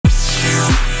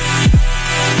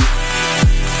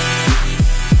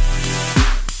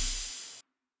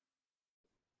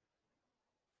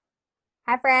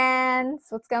Hi, friends.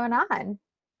 What's going on?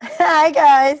 Hi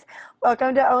guys,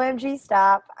 welcome to OMG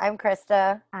Stop. I'm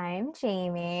Krista. I'm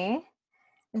Jamie,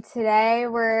 and today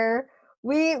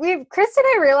we've Chris and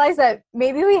I realized that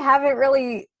maybe we haven't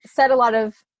really said a lot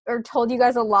of or told you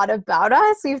guys a lot about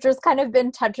us. We've just kind of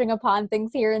been touching upon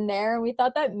things here and there, and we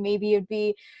thought that maybe it'd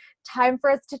be time for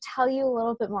us to tell you a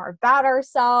little bit more about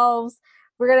ourselves.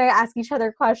 We're gonna ask each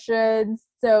other questions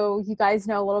so you guys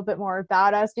know a little bit more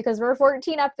about us because we're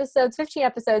 14 episodes, 15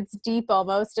 episodes deep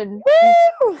almost, and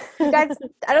Woo! you guys,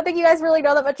 I don't think you guys really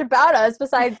know that much about us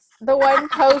besides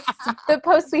the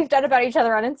posts we've done about each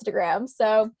other on Instagram.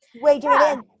 So, Wait, Jamie,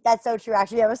 yeah, that's so true.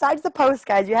 Actually, yeah. Besides the post,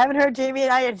 guys, you haven't heard Jamie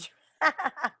and I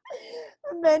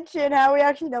mention how we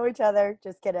actually know each other.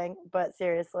 Just kidding, but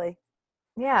seriously.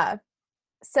 yeah.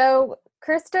 So,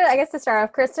 Krista, I guess to start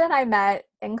off, Krista and I met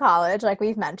in college, like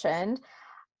we've mentioned.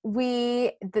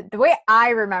 The way I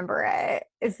remember it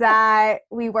is that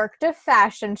we worked a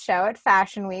fashion show at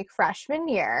Fashion Week freshman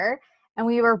year, and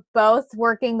we were both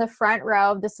working the front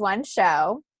row of this one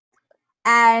show.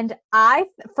 And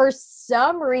for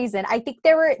some reason, I think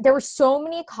there were so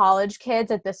many college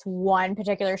kids at this one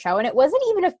particular show, and it wasn't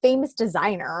even a famous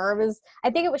designer.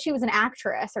 I think she was an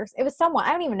actress, or it was someone,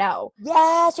 I don't even know.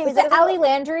 Yes, Jamie. Was That it was Ali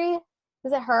Landry?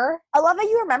 Was it her? I love that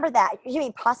you remember that.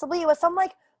 Jamie, possibly it was some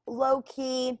like low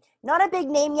key, not a big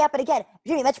name yet, but again,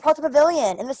 Jamie, Metropolitan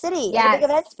Pavilion in the city in a big Yes.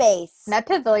 event space. Met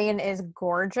Pavilion is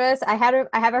gorgeous. I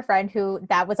have a friend who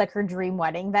that was like her dream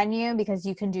wedding venue because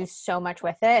you can do so much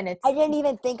with it, and I it's didn't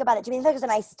even think about it. Jamie, there's a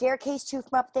nice staircase too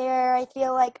from up there. I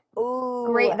feel like, ooh.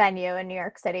 great venue in New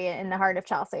York City in the heart of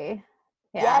Chelsea.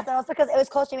 Yes, Yeah. and also because it was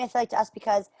close to me, I feel like to us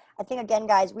because I think again,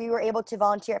 guys, we were able to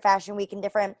volunteer at Fashion Week and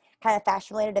different kind of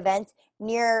fashion related events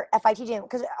near FIT gym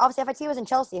because obviously FIT was in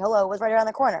Chelsea. Hello, it was right around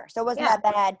the corner, so it wasn't Yeah.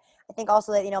 that bad. I think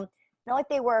also that not like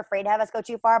they were afraid to have us go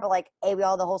too far, but like hey, we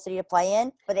all had the whole city to play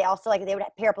in. But they also like they would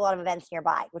pair up a lot of events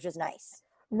nearby, which was nice.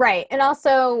 Right. And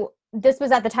also, this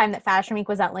was at the time that Fashion Week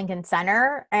was at Lincoln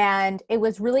Center, and it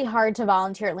was really hard to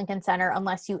volunteer at Lincoln Center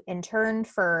unless you interned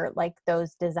for like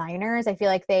those designers. I feel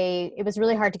like it was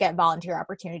really hard to get volunteer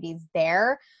opportunities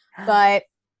there. But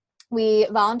we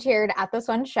volunteered at this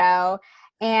one show,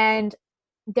 and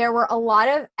there were a lot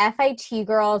of FIT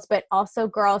girls, but also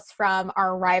girls from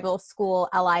our rival school,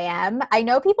 LIM. I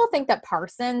know people think that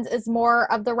Parsons is more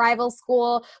of the rival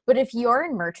school, but if you're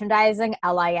in merchandising,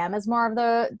 LIM is more of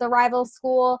the rival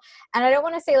school. And I don't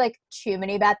want to say like too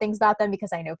many bad things about them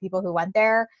because I know people who went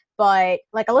there, but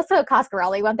like Alyssa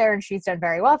Coscarelli went there and she's done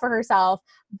very well for herself.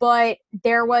 But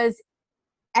there was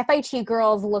FIT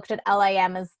girls looked at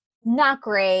LIM as not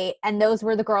great, and those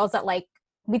were the girls that like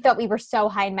we thought we were so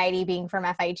high and mighty being from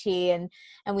FIT, and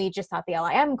we just thought the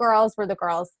LIM girls were the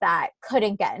girls that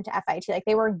couldn't get into FIT, like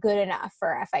they were good enough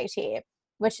for FIT,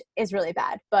 which is really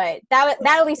bad. But that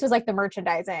at least was like the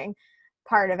merchandising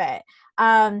part of it.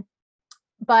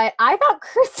 But I thought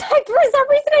Chris, for some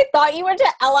reason, I thought you went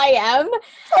to LIM.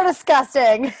 So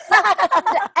disgusting.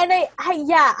 And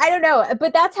yeah, I don't know,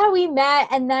 but that's how we met.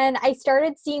 And then I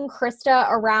started seeing Krista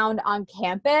around on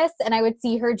campus, and I would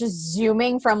see her just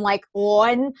zooming from like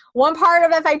one part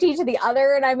of FIT to the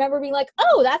other. And I remember being like,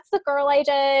 oh, that's the girl I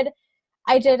did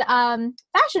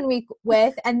Fashion Week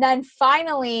with. And then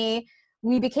finally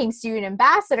we became student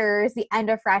ambassadors the end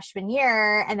of freshman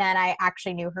year, and then I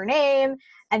actually knew her name.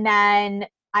 And then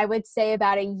I would say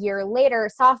about a year later,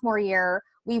 sophomore year,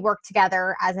 we worked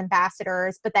together as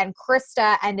ambassadors. But then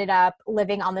Krista ended up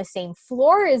living on the same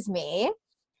floor as me,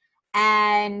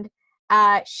 and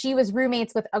she was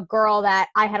roommates with a girl that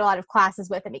I had a lot of classes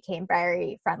with and became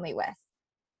very friendly with.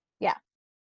 Yeah.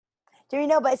 Do you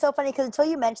know? But it's so funny because until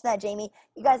you mentioned that, Jamie,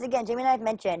 you guys, again, Jamie and I have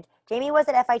mentioned, Jamie was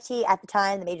at FIT at the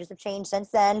time. The majors have changed since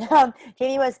then.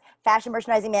 Jamie was fashion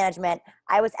merchandising management.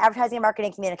 I was advertising and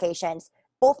marketing communications,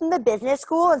 both in the business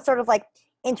school and sort of like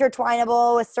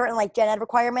intertwinable with certain like gen ed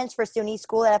requirements for SUNY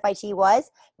school at FIT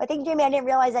was. But I think, Jamie, I didn't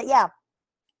realize that, yeah,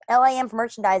 LIM for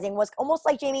merchandising was almost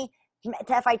like Jamie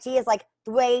to FIT is like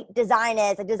the way design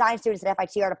is, like design students at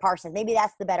FIT are to Parsons. Maybe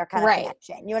that's the better kind of Right.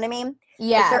 connection. You know what I mean? Like,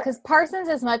 Yeah, because Parsons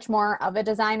is much more of a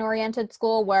design oriented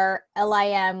school where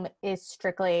LIM is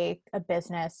strictly a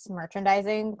business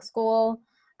merchandising school.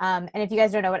 And if you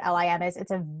guys don't know what LIM is,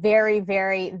 it's a very,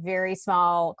 very, very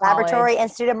small Laboratory college.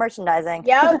 Institute of Merchandising.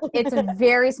 Yep, it's a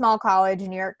very small college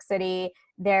in New York City.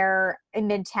 They're in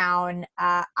Midtown.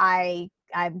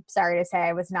 I'm sorry to say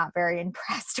I was not very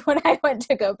impressed when I went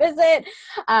to go visit.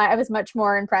 I was much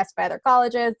more impressed by other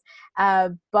colleges,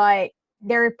 but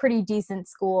they're a pretty decent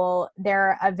school.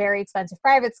 They're a very expensive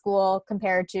private school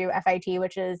compared to FIT,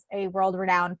 which is a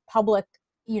world-renowned public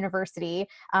university.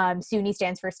 SUNY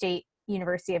stands for State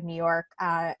University of New York,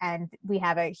 and we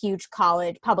have a huge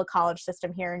public college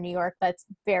system here in New York that's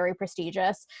very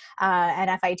prestigious,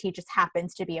 and FIT just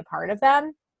happens to be a part of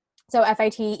them. So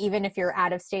FIT, even if you're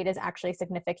out of state, is actually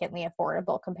significantly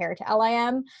affordable compared to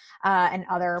LIM,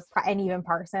 and even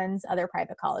Parsons, other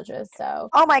private colleges. So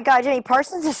oh my God, Jenny,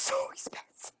 Parsons is so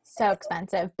expensive. So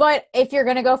expensive. But if you're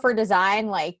gonna go for design,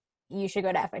 like, you should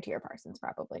go to FIT or Parsons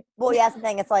probably. Well, yeah, that's the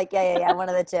thing. It's like, yeah, one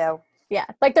of the two. Yeah,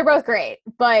 like they're both great,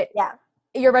 but yeah,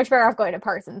 you're much better off going to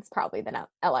Parsons probably than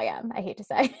LIM. I hate to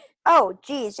say. Oh,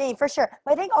 geez, Jenny, for sure.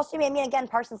 But I think also, I mean, again,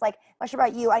 Parsons, like, I'm not sure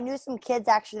about you. I knew some kids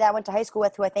actually that I went to high school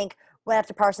with who I think went up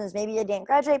to Parsons. Maybe they didn't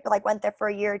graduate, but like went there for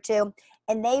a year or two.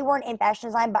 And they weren't in fashion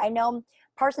design. But I know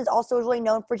Parsons also is really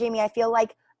known for, Jamie, I feel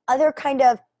like other kind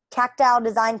of tactile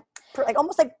design, like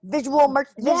almost like visual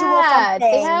something.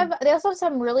 They also have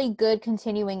some really good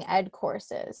continuing ed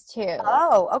courses too.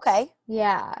 Oh, okay.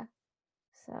 Yeah.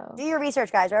 So do your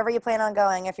research, guys, wherever you plan on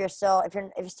going. If you're still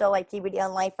like TBD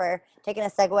on life or taking a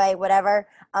segue, whatever.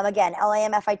 Again,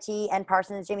 LIM, FIT, and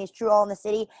Parsons, Jamie's true all in the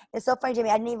city. It's so funny,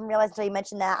 Jamie. I didn't even realize until you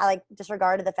mentioned that. I like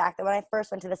disregarded the fact that when I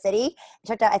first went to the city, I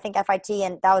checked out, I think, FIT,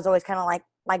 and that was always kind of like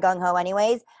my gung ho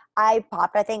anyways. I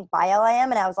popped, I think, by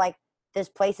LIM, and I was like, this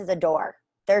place is a door.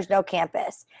 There's no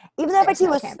campus. Even though FIT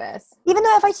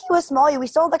was small, we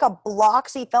still had like a block,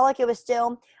 so you felt like it was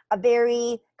still a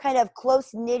very kind of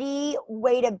close-knitty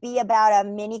way to be about a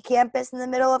mini campus in the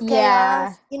middle of chaos.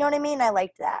 Yeah. You know what I mean? I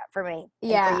liked that for me.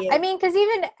 Yeah. For I mean, because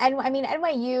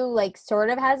NYU like sort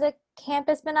of has a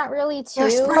campus, but not really too.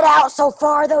 They're spread out so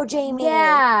far though, Jamie.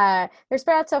 Yeah. They're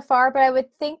spread out so far, but I would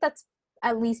think that's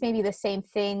at least maybe the same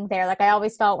thing there. Like I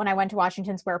always felt when I went to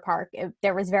Washington Square Park,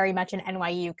 there was very much an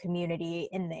NYU community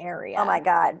in the area. Oh my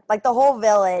God. Like the whole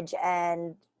village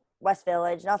and West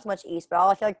Village, not so much East, but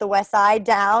I feel like the West Side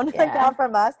down, like down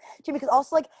from us too, because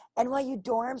also like NYU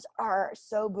dorms are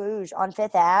so bouge on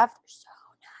Fifth Ave. They're so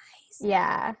nice.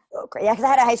 Yeah. So great. Yeah, because I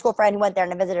had a high school friend who went there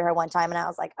and I visited her one time and I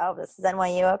was like, oh, this is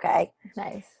NYU. Okay.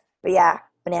 Nice. But yeah,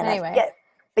 bananas. Anyway. Yeah,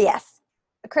 but yes.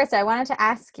 Krista, I wanted to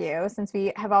ask you, since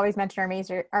we have always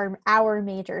mentioned our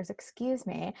majors, excuse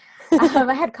me.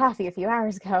 I had coffee a few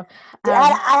hours ago.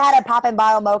 I had a poppin'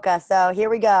 bottle mocha, so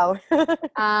here we go.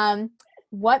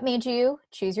 What made you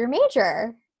choose your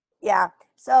major? Yeah.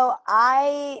 So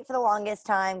for the longest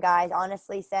time, guys,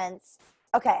 honestly, for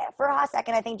a hot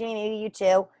second, I think, Jamie, maybe you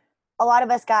too, a lot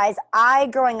of us guys,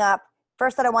 growing up,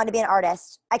 first thought I wanted to be an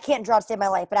artist. I can't draw to save my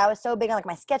life, but I was so big on like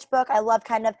my sketchbook. I love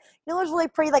kind of, those really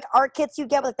pretty like art kits you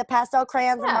get with like the pastel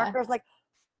crayons and markers. Like,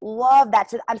 love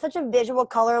that. So I'm such a visual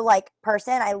color like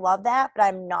person. I love that, but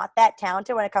I'm not that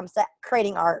talented when it comes to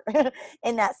creating art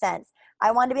in that sense.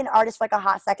 I wanted to be an artist for like a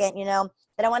hot second, Then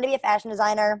I wanted to be a fashion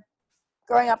designer.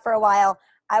 Growing up for a while,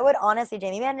 I would honestly,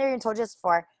 Jamie, maybe I never even told you this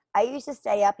before. I used to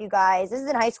stay up, you guys. This is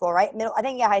in high school, right?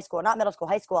 High school, not middle school,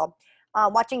 high school.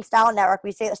 Watching Style Network.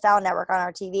 We say the Style Network on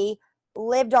our TV.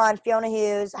 Lived on Fiona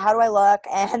Hughes, How Do I Look,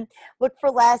 and Look for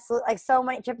Less, like so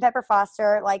many, Chip and Pepper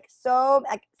Foster,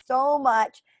 so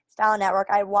much Style Network.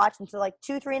 I watched until like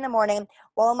 2, 3 in the morning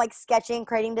while I'm like sketching,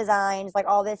 creating designs, like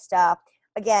all this stuff.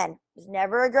 Again, was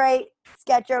never a great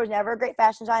sketcher, was never a great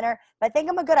fashion designer, but I think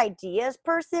I'm a good ideas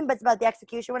person, but it's about the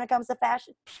execution when it comes to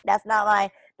fashion. That's not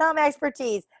my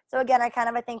expertise. So again, I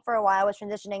think for a while was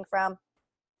transitioning from,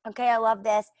 okay, I love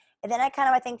this. And then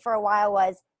I think for a while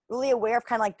was really aware of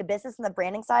kind of like the business and the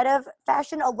branding side of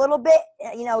fashion a little bit.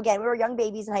 Again, we were young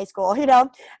babies in high school,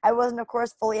 I wasn't, of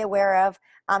course, fully aware of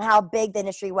how big the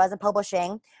industry was in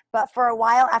publishing. But for a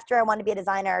while after I wanted to be a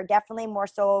designer, definitely more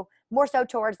so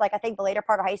towards like, I think the later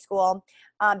part of high school,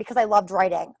 because I loved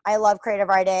writing. I love creative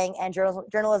writing and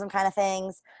journalism kind of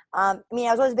things. I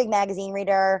was always a big magazine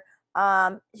reader.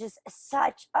 Just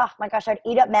such, oh my gosh, I'd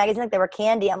eat up magazines like they were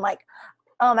candy. I'm like,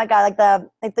 oh my God,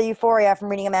 like the euphoria from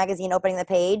reading a magazine, opening the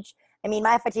page.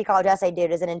 My FIT college essay,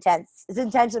 dude, is an intense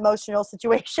emotional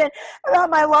situation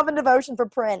about my love and devotion for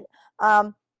print.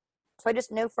 So I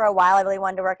just knew for a while I really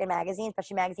wanted to work in magazines,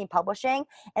 especially magazine publishing.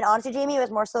 And honestly, Jamie, it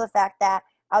was more so the fact that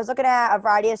I was looking at a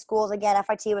variety of schools. Again,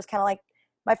 FIT was kind of like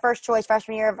my first choice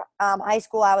freshman year of high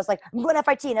school. I was like, I'm going to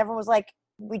FIT. And everyone was like,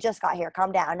 we just got here.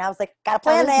 Calm down. And I was like, got a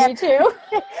plan, man. Me too.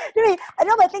 I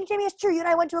know, but I think, Jamie, it's true. You and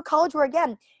I went to a college where,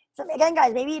 again, so again,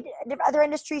 guys, maybe other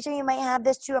industries you might have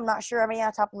this too. I'm not sure. Off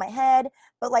the top of my head,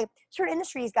 but like certain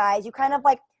industries, guys, you kind of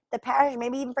like the passion,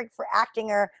 maybe even for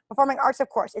acting or performing arts, of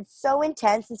course. It's so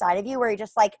intense inside of you where you're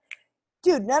just like,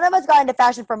 dude, none of us got into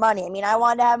fashion for money. I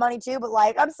wanted to have money too, but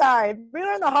like, I'm sorry, we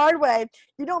learned the hard way.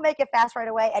 You don't make it fast right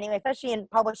away anyway, especially in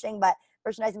publishing, but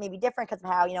merchandising may be different because of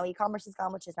how, e-commerce is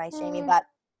gone, which is nice, Jamie. But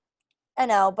I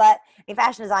know, but I mean,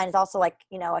 fashion design is also like,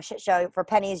 a shit show. For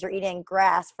pennies, you're eating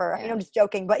grass for, Yeah. I'm just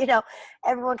joking, but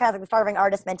everyone kind of like the starving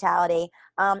artist mentality.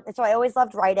 And so I always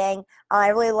loved writing. I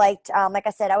really liked, like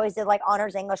I said, I always did like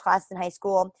honors English classes in high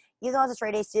school. Even though I was a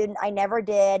straight A student, I never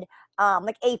did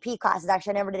like AP classes.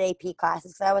 Actually, I never did AP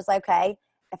classes because I was like, okay,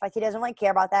 FIT doesn't really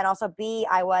care about that. And also B,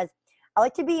 I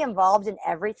like to be involved in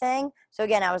everything. So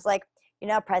again, I was like,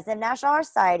 president of National Honor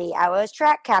Society. I was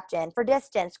track captain for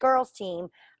distance, girls team.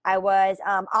 I was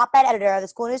op-ed editor of the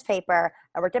school newspaper.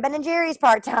 I worked at Ben and Jerry's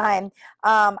part-time.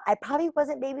 I probably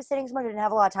wasn't babysitting so much. I didn't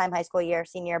have a lot of time high school year,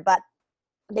 senior, but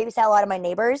babysat a lot of my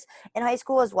neighbors in high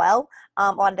school as well.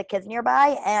 A lot of the kids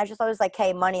nearby. And I just always like,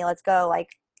 hey, money, let's go. Like,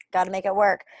 got to make it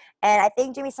work. And I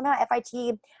think, Jimmy, somehow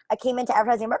FIT, I came into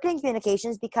advertising and marketing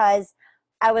communications because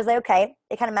I was like, okay,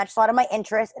 it kind of matched a lot of my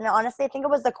interests. And honestly, I think it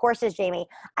was the courses, Jamie.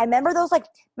 I remember those like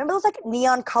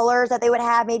neon colors that they would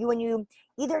have maybe when you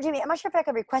either, Jamie, I'm not sure if I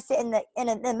could request it in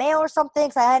the mail or something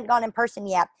because I hadn't gone in person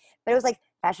yet. But it was like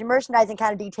fashion merchandising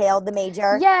kind of detailed the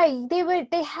major. Yeah,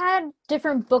 they had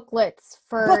different booklets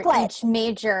for each Booklets.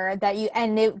 major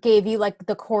and it gave you like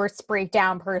the course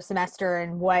breakdown per semester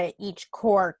and what each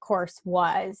core course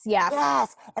was. Yeah.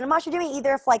 Yes. And I'm not sure doing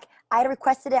either if like I had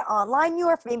requested it online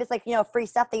or if maybe it's like, free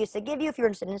stuff they used to give you if you were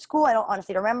interested in school. I don't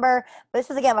honestly remember. But this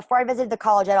was again before I visited the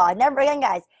college at all.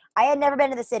 Guys, I had never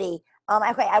been to the city.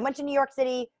 Okay, I went to New York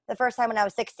City the first time when I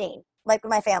was 16, like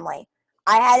with my family.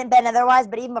 I hadn't been otherwise,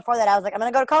 but even before that, I was like, I'm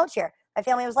gonna go to college here. My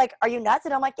family was like, "Are you nuts?"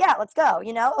 And I'm like, "Yeah, let's go."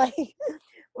 Like Why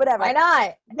whatever.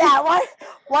 not? Yeah,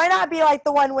 why not be like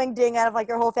the one winged ding out of like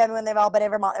your whole family when they've all been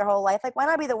in Vermont their whole life? Like why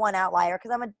not be the one outlier?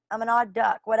 Because I'm an odd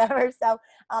duck, whatever. So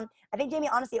I think Jamie,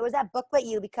 honestly, it was that booklet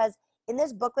because in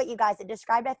this booklet, you guys, it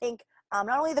described I think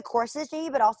not only the courses,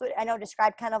 Jamie, but also I know it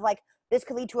described kind of like this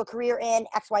could lead to a career in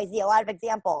XYZ, a lot of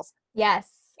examples. Yes,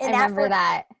 I And that remember for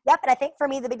that. yep, and I think for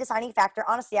me the big deciding factor,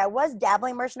 honestly, I was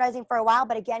dabbling merchandising for a while,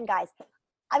 but again, guys,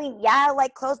 I mean, yeah, I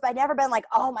like clothes, but I've never been like,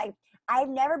 oh my, I've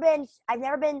never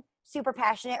been super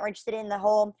passionate or interested in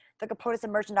the components of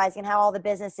merchandising and how all the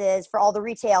business is for all the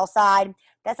retail side.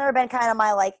 That's never been kind of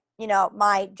my like,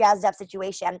 my jazzed up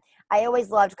situation. I always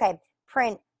loved, okay,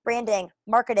 print, branding,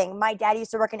 marketing. My dad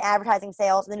used to work in advertising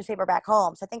sales in the newspaper back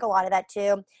home. So I think a lot of that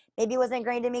too. Maybe it wasn't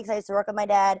ingrained in me because I used to work with my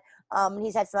dad.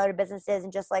 He's had some other businesses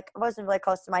and just like I wasn't really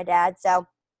close to my dad. So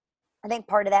I think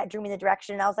part of that drew me in the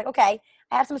direction. And I was like, okay,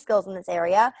 I have some skills in this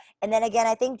area. And then again,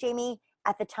 I think Jamie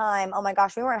at the time, oh my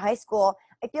gosh, we were in high school.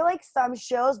 I feel like some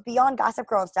shows beyond Gossip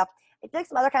Girl and stuff, I feel like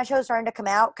some other kind of shows starting to come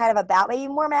out kind of about maybe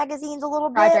more magazines a little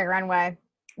bit. Project Runway.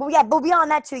 Well, yeah, but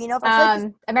beyond that too, if I feel like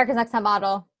just America's Next Top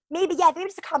Model. maybe, yeah, maybe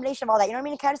just a combination of all that. You know what I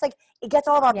mean? It kind of just like, it gets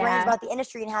all of our brains Yeah. about the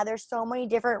industry and how there's so many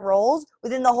different roles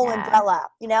within the whole Yeah. umbrella.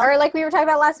 Or like we were talking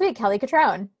about last week, Kelly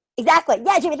Catrone. Exactly.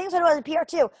 Yeah, Jamie, I think that's what it was in PR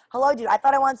too. Hello, dude. I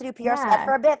thought I wanted to do PR stuff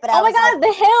for a bit, but oh I my was god,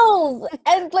 The Hills!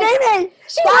 And like Jamie,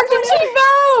 she worked in Teen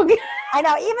Vogue! I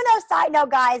know. Even though, side note,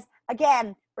 guys,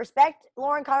 again, respect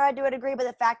Lauren Conrad to a degree, but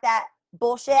the fact that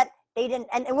bullshit, they didn't,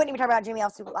 and we didn't even talk about Jimmy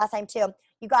else last time too.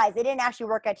 You guys, they didn't actually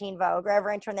work at Teen Vogue or ever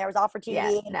intern there. It was all for TV. Yeah,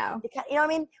 no. You know what I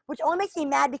mean? Which only makes me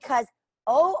mad because,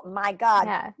 oh my God.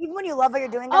 Yeah. Even when you love what you're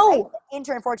doing, guys, I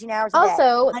intern 14 hours a day.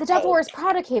 Also, The Devil Wears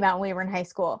Prada came out when we were in high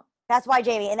school. That's why,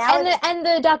 Jamie. And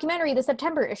the documentary, the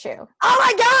September issue. Oh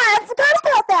my God, I forgot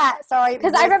about that. Sorry.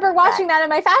 Because I remember watching that in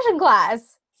my fashion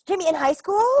class. Jamie, in high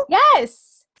school?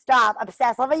 Yes. Stop.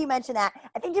 Obsessed. Love how you mentioned that.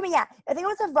 I think, Jimmy, yeah. I think it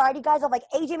was a variety, guys, of like,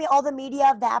 hey, Jimmy, all the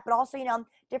media of that, but also,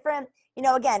 different,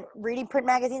 again, reading print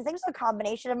magazines. I think it's a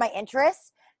combination of my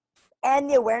interests and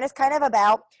the awareness kind of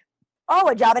about,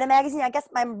 a job in a magazine. I guess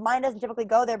my mind doesn't typically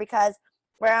go there because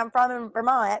where I'm from in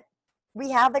Vermont,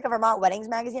 we have like a Vermont weddings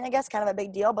magazine, I guess, kind of a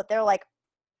big deal, but they're like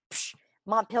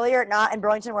Montpelier, not in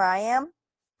Burlington where I am,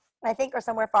 I think, or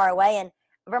somewhere far away. And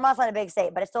Vermont's not a big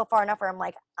state, but it's still far enough where I'm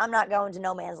like, I'm not going to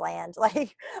no man's land,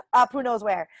 like up who knows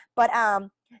where. But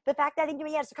the fact that I think,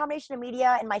 it's a combination of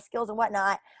media and my skills and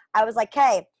whatnot, I was like,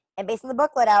 hey, and based on the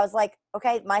booklet, I was like,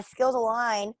 okay, my skills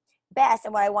align best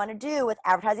in what I want to do with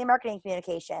advertising, marketing,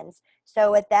 communications.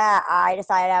 So with that, I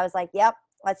decided, I was like, yep,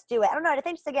 let's do it. I don't know. I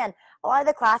think just, again, a lot of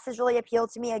the classes really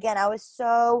appealed to me. Again, I was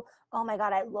so, oh my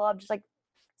God, I loved just like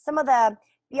some of the,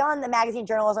 beyond the magazine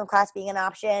journalism class being an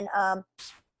option,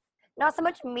 not so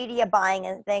much media buying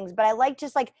and things, but I like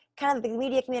just like kind of the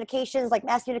media communications, like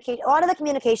mass communication, a lot of the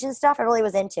communication stuff I really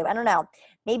was into. I don't know.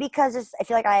 Maybe because I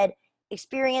feel like I had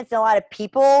experience in a lot of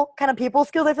people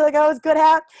skills I feel like I was good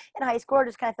at in high school. I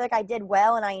just kind of feel like I did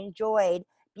well and I enjoyed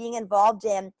being involved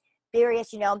in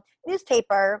various,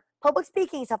 newspaper, public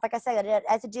speaking stuff. Like I said,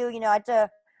 I had to do, I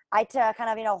had to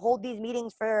kind of, hold these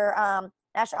meetings for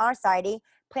National Honor Society,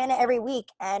 plan it every week.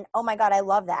 And oh my God, I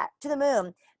love that to the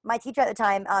moon. my teacher at the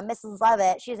time, Mrs.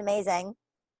 Levitt, she's amazing,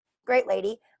 great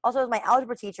lady. Also was my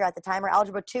algebra teacher at the time, or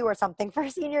algebra 2 or something for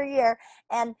senior year,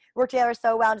 and worked together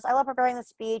so well. And just I love preparing the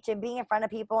speech and being in front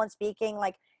of people and speaking.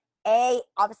 Like,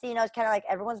 obviously, it's kind of like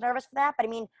everyone's nervous for that, but I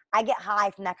mean, I get high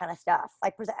from that kind of stuff.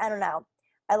 Like, I don't know,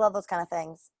 I love those kind of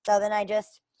things. So then I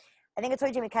think I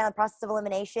told you, kind of the process of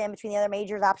elimination between the other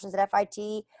majors options at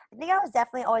FIT. I think I was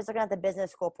definitely always looking at the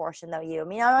business school portion, though. I'm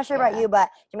not sure about you, but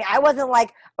I wasn't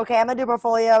like, okay, I'm gonna do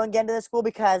portfolio and get into the school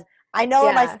because I know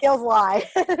where my skills lie.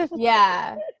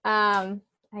 Yeah.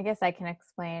 I guess I can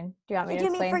explain. Do you want me to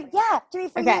explain?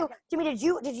 You. Jimmy, did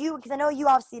you, because I know you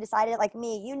obviously decided, like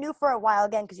me, you knew for a while,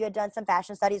 again, because you had done some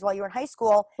fashion studies while you were in high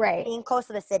school, right? Being close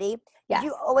to the city. Yes. Did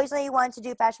you always know you wanted to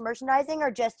do fashion merchandising,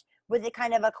 or just was it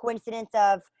kind of a coincidence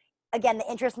of, again, the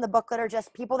interest in the booklet, or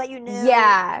just people that you knew?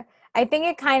 Yeah, I think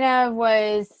it kind of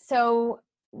was. So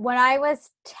when I was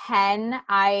 10,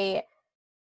 I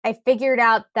figured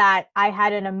out that I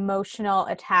had an emotional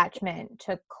attachment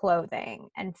to clothing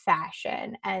and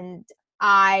fashion, and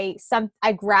I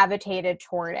gravitated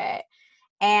toward it.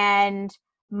 And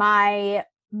my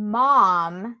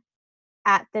mom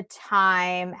at the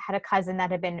time had a cousin that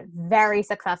had been very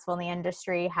successful in the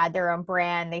industry, had their own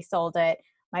brand, they sold it.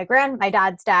 My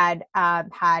dad's dad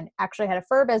had a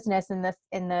fur business in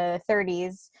the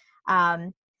 30s.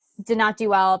 Did not do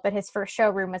well, but his first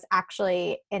showroom was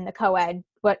actually in the co-ed,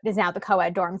 what is now the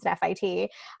co-ed dorms at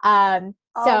FIT.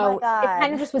 So it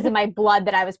kind of just was in my blood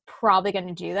that I was probably going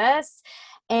to do this.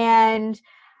 And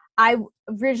I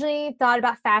originally thought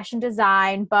about fashion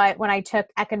design, but when I took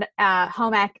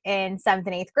home ec in 7th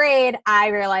and 8th grade, I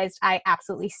realized I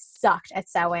absolutely sucked at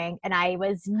sewing, and I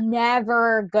was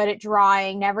never good at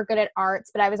drawing, never good at arts,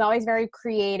 but I was always very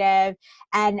creative.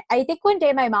 And I think one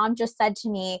day my mom just said to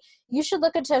me, "You should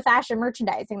look into fashion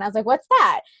merchandising." And I was like, "What's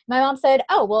that?" My mom said,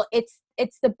 "Oh, well, it's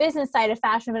the business side of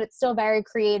fashion, but it's still very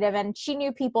creative." And she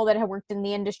knew people that had worked in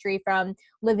the industry from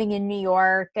living in New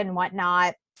York and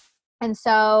whatnot. And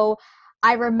so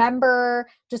I remember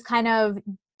just kind of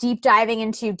deep diving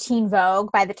into Teen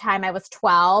Vogue by the time I was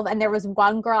 12. And there was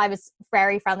one girl I was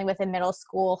very friendly with in middle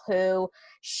school who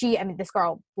this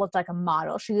girl looked like a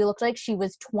model. She looked like she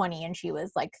was 20 and she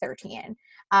was like 13.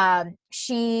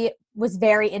 She was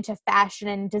very into fashion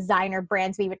and designer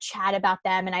brands. We would chat about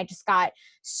them. And I just got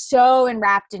so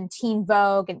enwrapped in Teen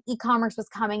Vogue, and e-commerce was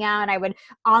coming out. And I would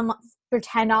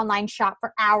pretend online shop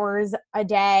for hours a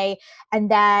day. And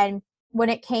then when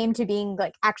it came to being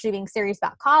actually being serious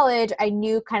about college, I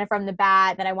knew kind of from the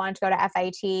bat that I wanted to go to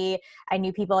FIT. I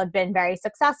knew people had been very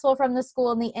successful from the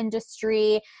school in the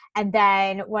industry. And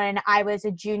then when I was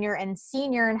a junior and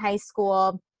senior in high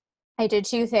school, I did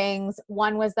two things.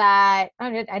 One was that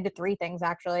I did three things,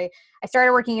 actually. I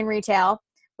started working in retail,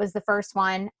 was the first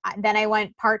one. Then I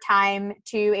went part-time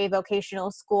to a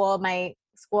vocational school. My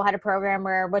school had a program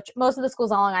which most of the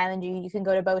schools on Long Island do. You can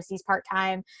go to BOCES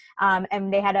part-time.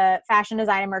 And they had a fashion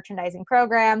design and merchandising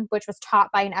program, which was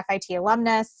taught by an FIT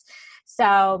alumnus.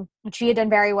 So she had done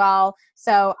very well.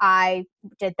 So I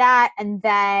did that. And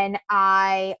then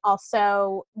I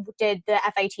also did the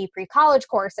FIT pre-college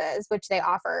courses, which they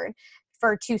offered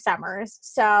for 2 summers.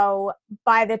 So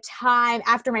by the time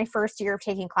after my first year of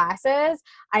taking classes,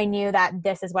 I knew that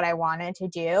this is what I wanted to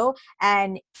do.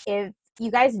 And if you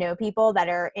guys know people that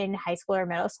are in high school or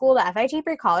middle school, the FIT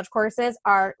pre-college courses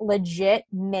are legit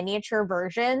miniature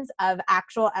versions of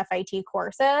actual FIT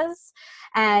courses.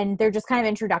 And they're just kind of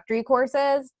introductory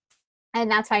courses. And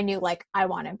that's how I knew, I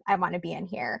want to be in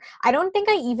here. I don't think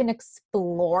I even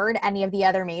explored any of the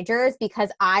other majors because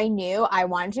I knew I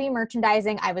wanted to be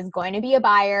merchandising. I was going to be a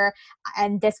buyer,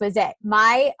 and this was it.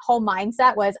 My whole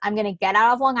mindset was, I'm going to get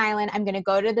out of Long Island. I'm going to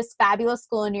go to this fabulous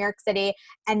school in New York City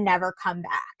and never come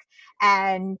back.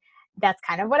 And that's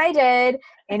kind of what I did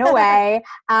in a way.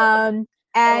 And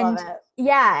I love it.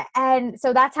 Yeah. And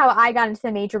so that's how I got into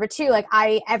the major. But too,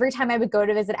 every time I would go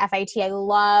to visit FIT, I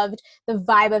loved the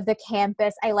vibe of the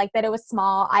campus. I liked that it was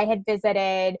small. I had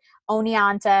visited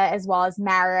Oneonta as well as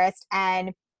Marist,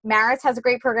 and Marist has a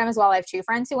great program as well. I have 2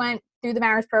 friends who went through the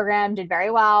Marist program, did very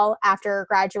well after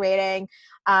graduating.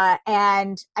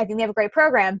 And I think they have a great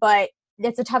program, but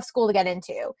it's a tough school to get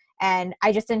into. And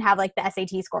I just didn't have the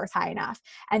SAT scores high enough.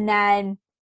 And then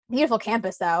beautiful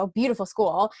campus though, beautiful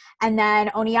school. And then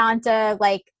Oneonta,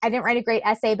 I didn't write a great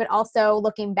essay, but also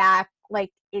looking back,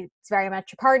 it's very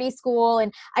much a party school.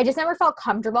 And I just never felt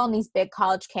comfortable in these big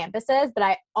college campuses, but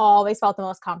I always felt the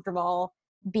most comfortable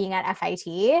being at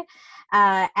FIT.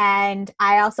 And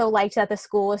I also liked that the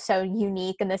school was so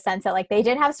unique in the sense that like they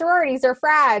didn't have sororities or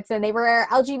frats, and they were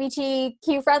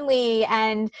LGBTQ friendly,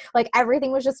 and like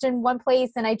everything was just in one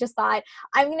place. And I just thought,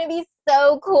 I'm going to be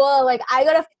so cool. Like I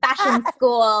go to fashion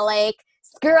school, like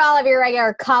screw all of your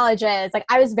regular colleges. Like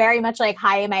I was very much like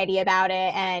high and mighty about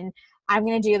it. And I'm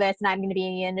going to do this and I'm going to be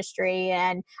in the industry.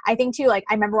 And I think too, like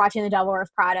I remember watching The Devil Wears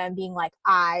Prada and being like,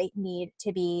 I need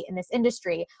to be in this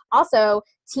industry. Also,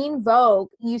 Teen Vogue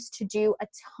used to do a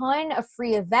ton of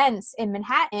free events in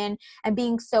Manhattan, and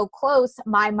being so close,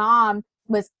 my mom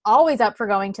was always up for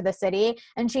going to the city,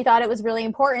 and she thought it was really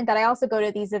important that I also go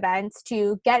to these events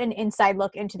to get an inside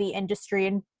look into the industry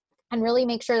and really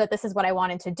make sure that this is what I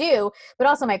wanted to do. But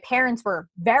also my parents were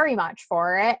very much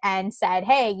for it and said,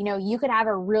 hey, you know, you could have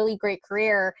a really great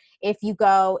career if you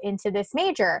go into this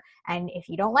major. And if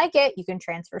you don't like it, you can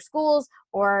transfer schools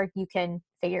or you can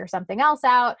figure something else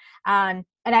out. And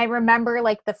I remember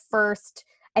like the first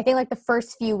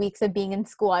few weeks of being in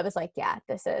school, I was like, yeah,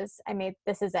 this is it.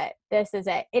 This is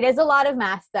it. It is a lot of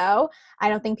math though. I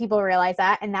don't think people realize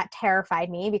that. And that terrified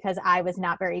me because I was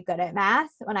not very good at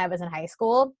math when I was in high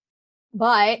school.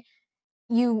 But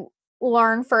you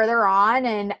learn further on,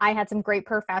 and I had some great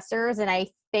professors. And I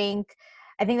think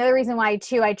the other reason why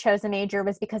too I chose the major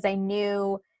was because I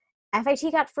knew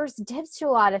FIT got first dibs to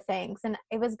a lot of things, and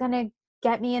it was going to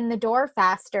get me in the door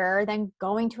faster than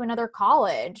going to another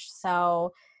college.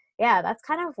 So yeah, that's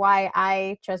kind of why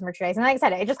I chose merchandising. And like I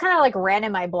said, it just kind of like ran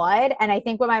in my blood. And I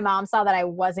think when my mom saw that I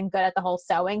wasn't good at the whole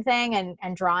sewing thing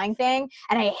and drawing thing,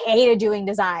 and I hated doing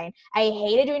design. I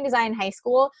hated doing design in high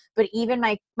school, but even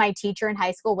my teacher in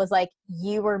high school was like,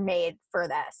 you were made for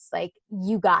this. Like,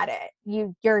 you got it.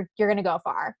 You're going to go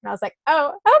far. And I was like,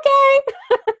 oh,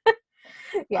 okay.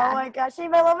 Yeah. Oh my gosh,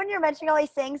 Jamie, I love when you're mentioning all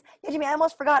these things. Yeah, Jamie, I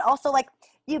almost forgot. Also, like,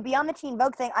 you beyond the Teen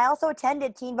Vogue thing, I also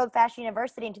attended Teen Vogue Fashion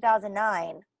University in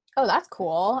 2009. Oh, that's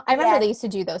cool. I remember they used to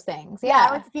do those things. Yeah,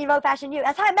 I went to Teen Vogue Fashion U.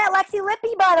 That's how I met Lexi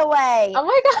Lippy, by the way. Oh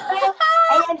my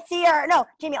God. AMC or no,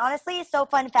 Jamie, honestly, it's so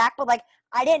fun fact, but like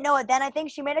I didn't know it then. I think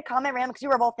she made a comment random because we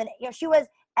were both in, you know, she was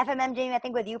FMM Jamie, I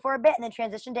think, with you for a bit and then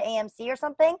transitioned to AMC or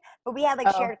something. But we had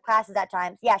like shared classes at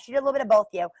times. Yeah, she did a little bit of both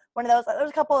you. One of those, there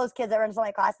was a couple of those kids that were in some of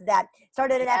my classes that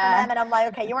started in FMM, and I'm like,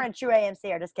 okay, you weren't a true AMC,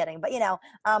 or just kidding. But you know,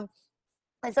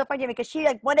 it's so funny to me because she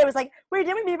like one day was like, "Were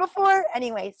you with me before?"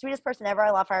 Anyway, sweetest person ever.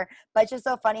 I love her. But it's just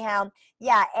so funny how,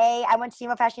 yeah, I went to Teen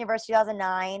Vogue Fashion University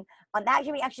 2009. That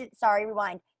Jimmy actually, sorry,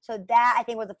 rewind. So that I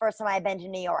think was the first time I had been to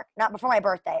New York. Not before my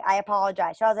birthday. I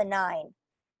apologize. 2009. Does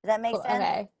that make sense?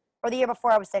 Okay. Or the year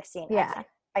before I was 16. Yeah.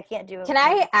 I can't do it. Can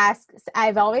I ask?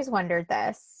 I've always wondered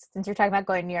this since you're talking about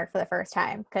going to New York for the first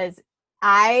time, because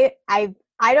I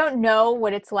don't know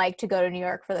what it's like to go to New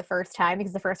York for the first time,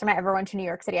 because the first time I ever went to New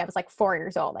York City, I was like 4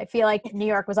 years old. I feel like New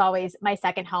York was always my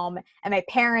second home, and my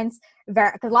parents,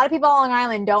 because a lot of people on Long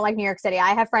Island don't like New York City.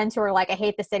 I have friends who are like, I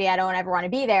hate the city. I don't ever want to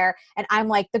be there. And I'm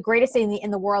like, the greatest city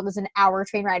in the world is an hour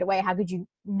train ride away. How could you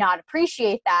not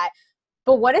appreciate that?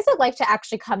 But what is it like to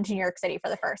actually come to New York City for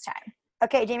the first time?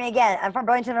 Okay, Jamie, again, I'm from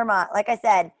Burlington, Vermont. Like I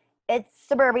said, it's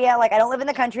suburbia. Like I don't live in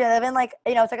the country. I live in like,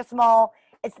 you know, it's like a small,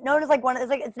 it's known as like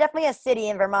it's definitely a city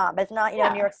in Vermont, but it's not, you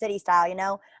know, New York City style, you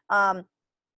know?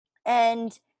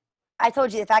 And I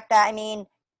told you the fact that, I mean,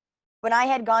 when I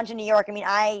had gone to New York, I mean,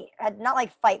 I had not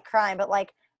like fight crime, but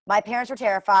like my parents were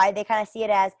terrified. They kind of see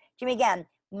it as, Jimmy, again,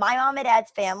 my mom and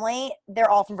dad's family, they're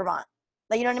all from Vermont.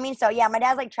 Like, you know what I mean? So yeah, my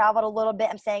dad's like traveled a little bit.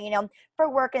 I'm saying, you know, for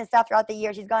work and stuff throughout the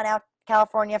years. He's gone out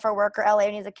California for work or LA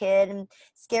when he was a kid, and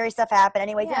scary stuff happened.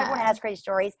 Anyways, everyone has crazy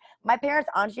stories. My parents,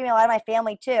 honestly, a lot of my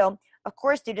family too, of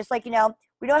course, do. Just like, you know,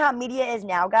 we know how media is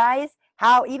now, guys.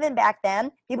 How even back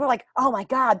then, people were like, "Oh my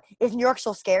God, is New York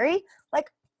so scary?" Like,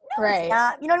 no, it's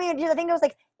not. You know what I mean? I think it was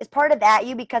like it's part of that.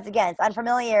 Because again, it's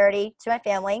unfamiliarity to my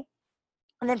family,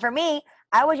 and then for me,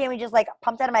 I was Jamie just like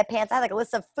pumped out of my pants. I had like a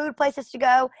list of food places to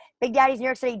go. Big Daddy's New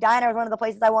York City Diner was one of the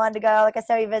places I wanted to go. Like I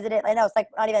said, we visited. I know it's like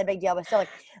not even a big deal, but still like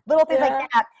little things like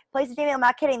that. Places, Jamie, I'm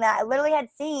not kidding, that I literally had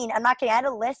seen. I'm not kidding. I had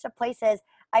a list of places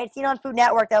I had seen on Food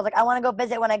Network that I was like, I want to go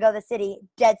visit when I go to the city.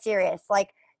 Dead serious. Like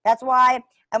that's why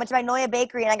I went to Magnolia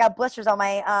Bakery and I got blisters on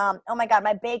my, oh my God,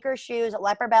 my Baker shoes,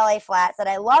 leopard ballet flats, that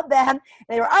I love them. And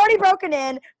they were already broken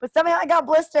in, but somehow I got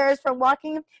blisters from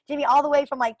walking, Jimmy, all the way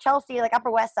from like Chelsea, like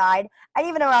Upper West Side. I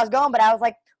didn't even know where I was going, but I was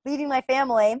like leaving my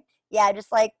family. Yeah,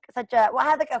 just like such a, well,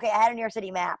 I had like, okay, I had a New York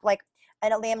City map, like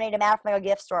an laminated map from my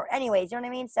gift store. Anyways, you know what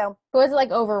I mean? So was it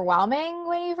like overwhelming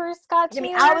when you first got to New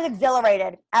York? I was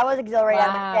exhilarated.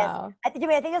 Wow. I think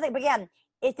it's like, but again,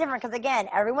 it's different because again,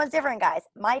 everyone's different, guys.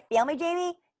 My family,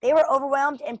 Jamie, they were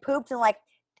overwhelmed and pooped and like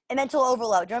a mental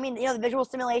overload. Do you know what I mean? You know, the visual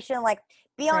stimulation, like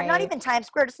beyond, not Right. even Times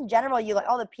Square, just in general, you like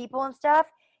all the people and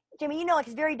stuff. Jimmy, you know, like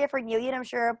it's very different. You, and I'm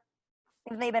sure,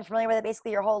 even though you've been familiar with it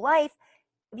basically your whole life,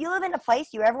 if you live in a place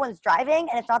where everyone's driving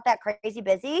and it's not that crazy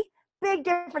busy, big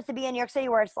difference to be in New York City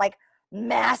where it's like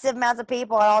massive amounts of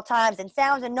people at all times and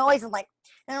sounds and noise and like,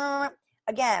 uh,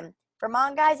 again,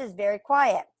 Vermont, guys, is very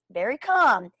quiet, very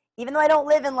calm. Even though I don't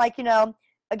live in like, you know,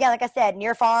 again, like I said,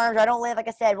 near farms, or I don't live, like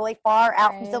I said, really far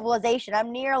out from Right. civilization.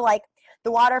 I'm near like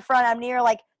the waterfront. I'm near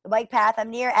like the bike path. I'm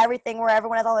near everything where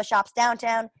everyone has all the shops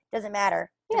downtown. Doesn't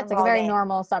matter. Yeah, it's Different like a ball very game.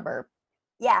 normal suburb,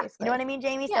 Yeah, you know what basically. I mean,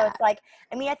 Jamie? So Yeah. it's like,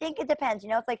 I mean, I think it depends. You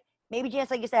know, it's like maybe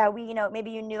just like you said, how we, you know,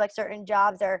 maybe you knew like certain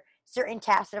jobs or certain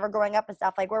tasks that were growing up and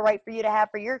stuff like were right for you to have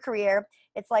for your career.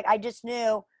 It's like I just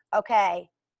knew, okay,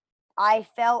 I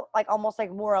felt like almost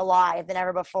like more alive than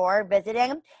ever before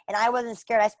visiting, and I wasn't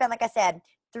scared. I spent, like I said,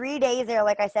 3 days there.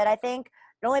 Like I said, I think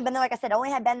I'd only been there. Like I said, I only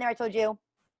had been there. I told you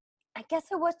I guess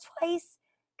it was twice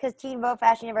because Teen Vogue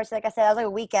Fashion University, like I said, I was like a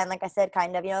weekend, like I said,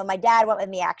 kind of. You know, my dad went with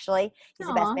me actually. He's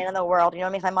the best Aw. man in the world. You know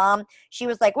what I mean? My mom, she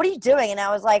was like, "What are you doing?" And I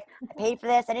was like, "I paid for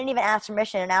this." I didn't even ask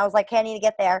permission. And I was like, "Hey, I need to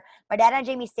get there." My dad and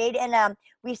Jamie stayed in,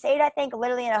 we stayed, I think,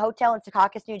 literally in a hotel in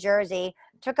Secaucus, New Jersey,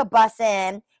 took a bus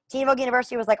in. Teen Vogue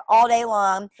University was like all day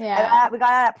long. Yeah. We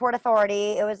got out at Port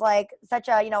Authority. It was like such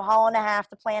a, you know, haul and a half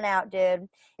to plan out, dude.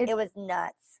 It It's was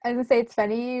nuts. I was gonna say it's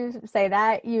funny you say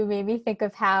that. You made me think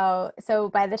of how, so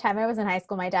by the time I was in high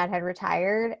school, my dad had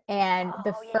retired, and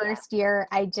the Oh, yeah, yeah. first year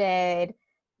I did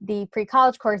the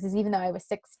pre-college courses, even though I was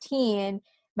 16,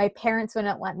 my parents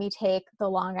wouldn't let me take the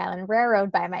Long Island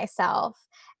Railroad by myself.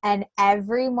 And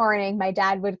every morning my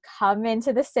dad would come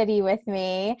into the city with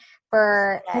me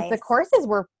for, because the Nice. courses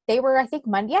were, they were, I think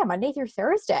Monday, yeah, Monday through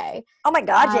Thursday. Oh my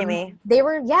God, Jamie. They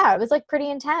were, yeah, it was like pretty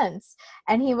intense.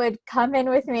 And he would come in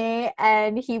with me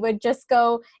and he would just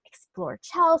go explore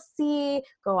Chelsea,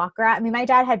 go walk around. I mean, my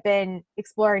dad had been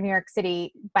exploring New York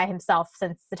City by himself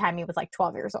since the time he was like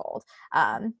 12 years old.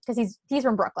 Because he's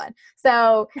from Brooklyn.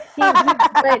 So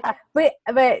but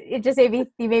it just made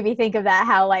me think of that,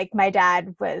 how like my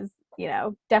dad was, you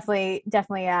know, definitely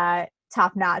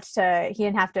top notch. To He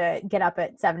didn't have to get up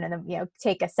at 7 and you know,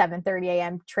 take a 7:30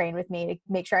 a.m. train with me to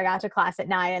make sure I got to class at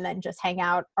 9 and then just hang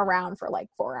out around for like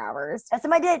 4 hours. That's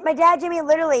what my dad, Jimmy,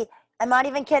 literally, I'm not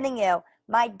even kidding you.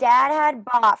 My dad had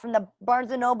bought from the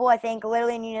Barnes and Noble, I think,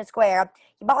 literally in Union Square.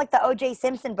 He bought like the O.J.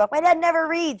 Simpson book. My dad never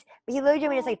reads, but he literally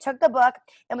Jimmy, just like took the book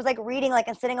and was like reading, like,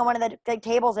 and sitting on one of the like,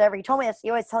 tables or whatever. He told me this. He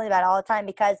always tells me about it all the time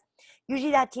because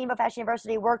usually that Team of Fashion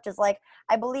University worked is like,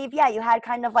 I believe, yeah, you had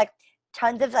kind of like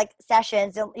tons of like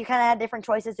sessions. You kind of had different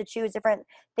choices to choose, different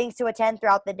things to attend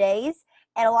throughout the days,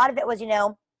 and a lot of it was, you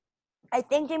know, I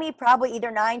think, Jimmy, probably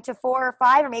either 9 to 4 or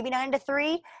 5, or maybe 9 to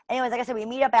 3. Anyways, like I said, we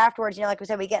meet up afterwards. You know, like we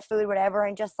said, we get food, whatever,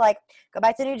 and just like go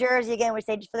back to New Jersey again. We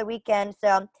stayed just for the weekend,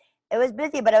 so it was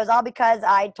busy, but it was all because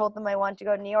I told them I wanted to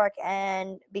go to New York,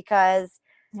 and because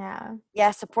Yeah.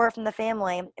 yeah, support from the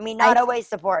family. I mean, I not always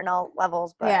support in all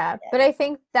levels, but Yeah, yeah. but I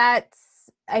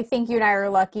think you and I are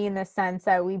lucky in the sense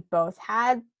that we both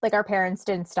had, like, our parents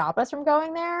didn't stop us from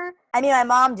going there. I mean, my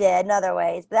mom did in other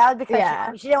ways, but that was because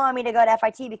Yeah. she didn't want me to go to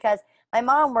FIT because my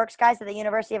mom works, guys, at the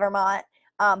University of Vermont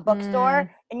bookstore, Mm,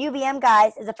 and UVM,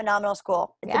 guys, is a phenomenal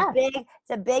school. yeah. It's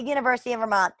a big university in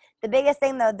Vermont. The biggest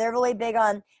thing though, they're really big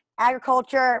on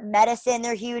agriculture, medicine.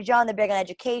 They're huge on. They're big on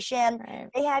education. Right.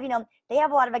 They have, you know, they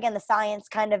have a lot of, again, the science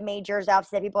kind of majors.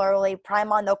 Obviously, that people are really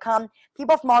prime on. They'll come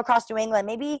people from all across New England.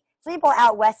 Maybe some people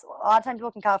out west. A lot of times,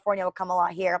 people from California will come a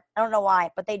lot here. I don't know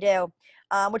why, but they do,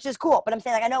 which is cool. But I'm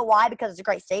saying, like, I know why because it's a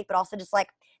great state, but also just like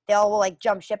they all will like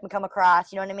jump ship and come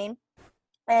across. You know what I mean?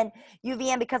 And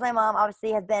UVM, because my mom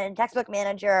obviously has been textbook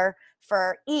manager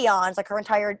for eons, like her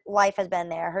entire life has been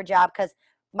there, her job, because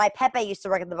my Pepe used to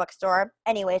work at the bookstore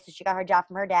anyway, so she got her job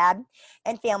from her dad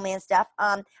and family and stuff.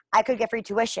 I could get free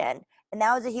tuition. And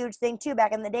that was a huge thing too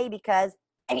back in the day because,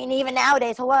 I mean, even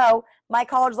nowadays, hello, my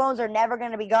college loans are never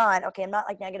going to be gone. Okay, I'm not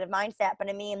like negative mindset, but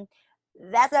I mean,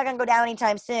 that's not going to go down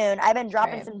anytime soon. I've been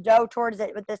dropping Right. some dough towards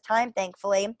it with this time,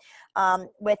 thankfully,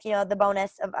 with, you know, the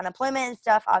bonus of unemployment and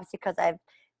stuff, obviously, because I've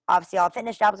obviously all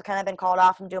fitness jobs have kind of been called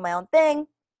off from doing my own thing.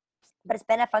 But it's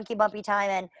been a funky, bumpy time,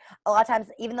 and a lot of times,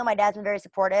 even though my dad's been very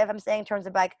supportive, I'm saying in terms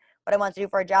of like what I want to do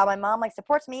for a job, my mom like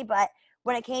supports me. But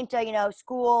when it came to, you know,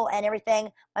 school and everything,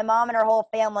 my mom and her whole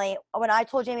family. When I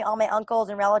told Jamie all my uncles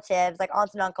and relatives, like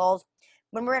aunts and uncles,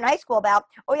 when we were in high school about,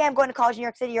 oh yeah, I'm going to college in New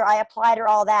York City, or I applied, or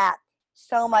all that.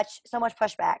 so much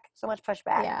pushback, so much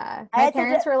pushback. Yeah. I My had to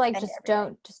parents were like, defend just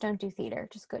everything. don't do theater.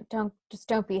 Just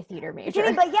don't be a theater Jimmy,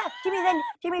 major. but yeah, Jimmy, then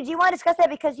Jimmy, do you want to discuss that?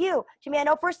 Because Jimmy, I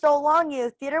know for so long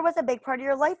theater was a big part of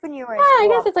your life when you were Yeah, in I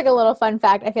guess school. it's like a little fun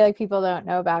fact I feel like people don't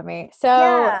know about me. So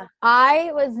Yeah.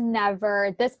 I was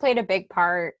never, this played a big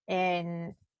part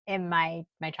in my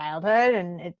childhood,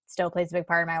 and it still plays a big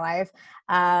part in my life.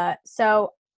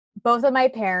 So both of my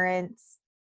parents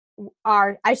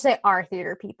are, I should say, are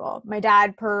theater people. My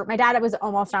dad was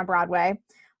almost on Broadway.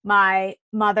 My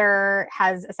mother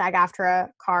has a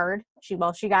SAG-AFTRA card. She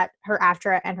got her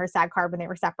AFTRA and her SAG card when they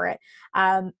were separate.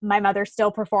 My mother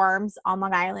still performs on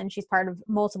Long Island. She's part of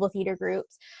multiple theater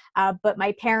groups. But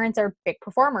my parents are big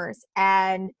performers,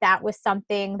 and that was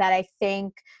something that I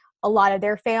think a lot of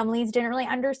their families didn't really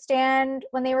understand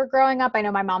when they were growing up. I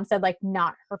know my mom said like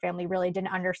not her family really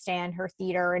didn't understand her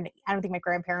theater, and I don't think my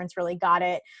grandparents really got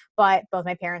it, but both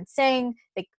my parents sing,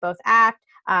 they both act.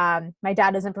 My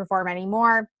dad doesn't perform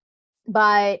anymore,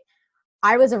 but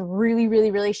I was a really, really,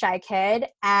 really shy kid,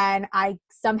 and I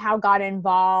somehow got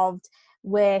involved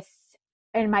with,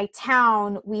 in my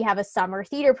town, we have a summer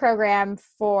theater program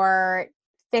for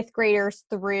fifth graders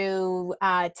through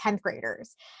 10th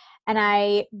graders. And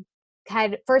I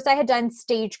had done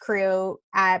stage crew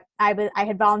I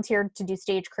had volunteered to do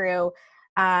stage crew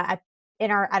at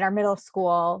our middle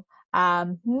school,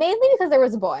 mainly because there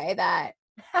was a boy that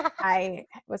I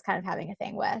was kind of having a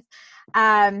thing with.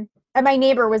 And my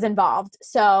neighbor was involved.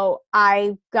 So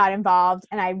I got involved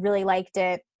and I really liked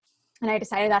it. And I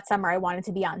decided that summer I wanted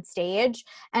to be on stage.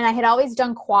 And I had always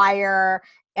done choir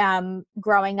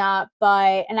growing up,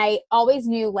 and I always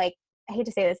knew, like, I hate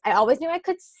to say this, I always knew I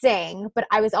could sing, but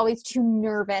I was always too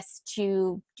nervous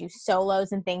to do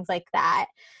solos and things like that.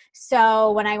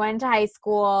 So when I went to high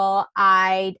school,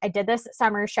 I did this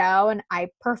summer show and I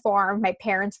performed. My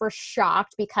parents were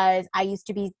shocked because I used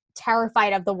to be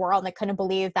terrified of the world, and I couldn't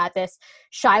believe that this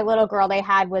shy little girl they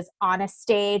had was on a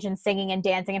stage and singing and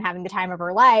dancing and having the time of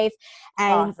her life.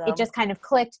 And it Awesome. just kind of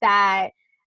clicked that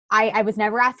I was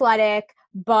never athletic,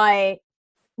 but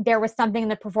there was something in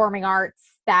the performing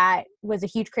arts that was a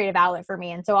huge creative outlet for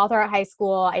me. And so all throughout high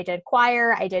school, I did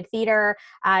choir, I did theater.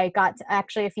 I got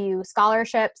actually a few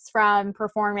scholarships from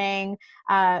performing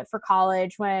for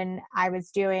college when I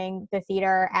was doing the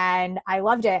theater, and I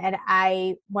loved it. And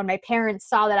when my parents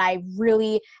saw that I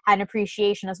really had an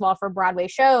appreciation as well for Broadway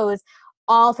shows,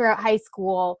 all throughout high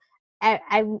school,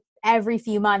 every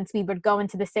few months we would go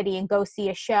into the city and go see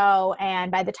a show.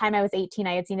 And by the time I was 18,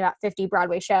 I had seen about 50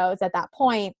 Broadway shows at that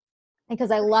point,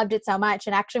 because I loved it so much.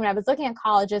 And actually, when I was looking at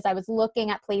colleges, I was looking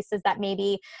at places that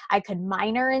maybe I could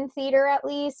minor in theater at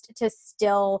least to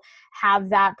still have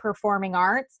that performing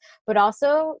arts. But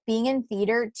also, being in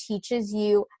theater teaches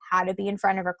you how to be in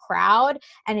front of a crowd,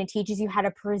 and it teaches you how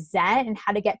to present and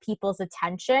how to get people's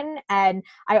attention. And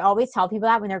I always tell people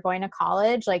that when they're going to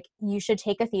college, like, you should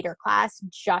take a theater class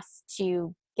just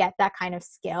to get that kind of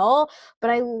skill. But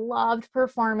I loved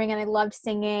performing and I loved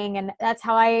singing, and that's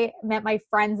how I met my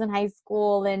friends in high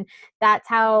school, and that's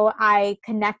how I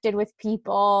connected with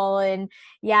people. And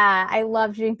yeah, I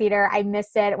loved doing theater. I miss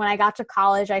it. When I got to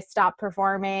college, I stopped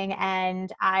performing,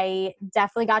 and I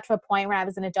definitely got to a point when I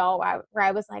was an adult where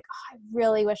I was like, oh, I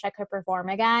really wish I could perform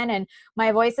again. And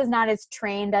my voice is not as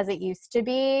trained as it used to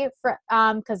be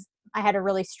because I had a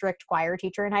really strict choir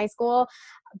teacher in high school,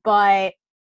 but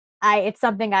it's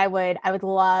something I would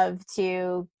love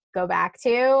to go back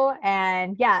to.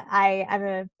 And yeah, I'm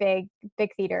a big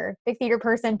theater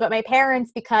person. But my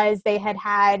parents, because they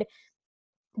had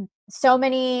so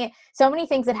many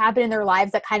things that happened in their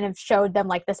lives that kind of showed them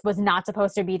like this was not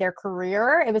supposed to be their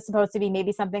career. It was supposed to be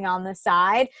maybe something on the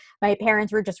side. My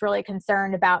parents were just really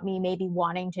concerned about me maybe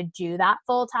wanting to do that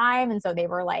full time. And so they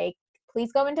were like,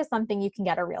 please go into something you can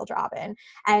get a real job in.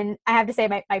 And I have to say,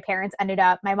 my parents ended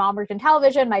up, my mom worked in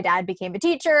television, my dad became a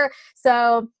teacher.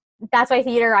 So that's why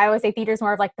theater, I always say theater is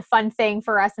more of like the fun thing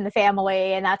for us in the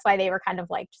family. And that's why they were kind of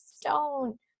like, just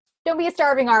don't be a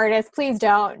starving artist. Please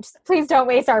don't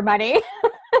waste our money.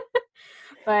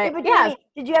 Hey, But but yeah. Jamie,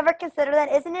 did you ever consider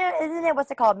that? Isn't it what's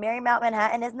it called? Marymount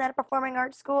Manhattan. Isn't that a performing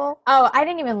arts school? Oh, I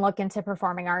didn't even look into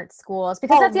performing arts schools,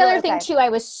 because Oh, that's the really? other thing Okay. too. I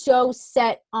was so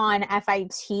set on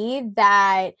FIT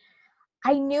that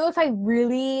I knew if I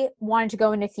really wanted to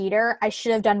go into theater, I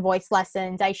should have done voice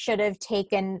lessons. I should have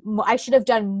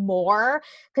done more,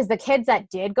 because the kids that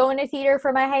did go into theater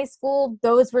for my high school,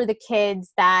 those were the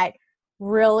kids that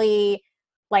really,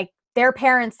 like, their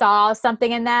parents saw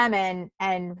something in them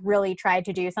and really tried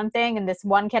to do something. And this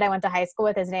one kid I went to high school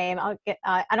with, his name, I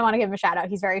don't want to give him a shout out.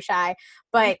 He's very shy,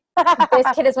 but this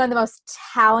kid is one of the most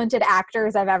talented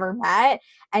actors I've ever met.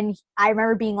 And I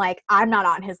remember being like, I'm not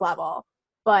on his level,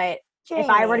 but Jamie. if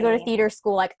I were to go to theater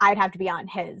school, like I'd have to be on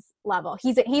his level.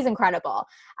 He's incredible.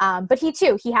 But he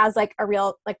has like a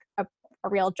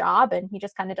real job, and he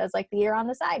just kind of does like theater on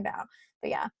the side now.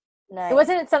 But yeah, nice. It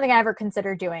wasn't something I ever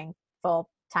considered doing full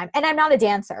time. And I'm not a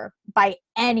dancer by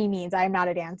any means. I am not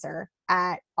a dancer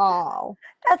at all.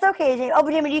 That's okay, Jamie. Oh,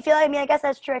 but Jamie, do you feel like, I mean, I guess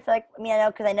that's true. I feel like, I mean, I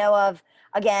know, because I know of,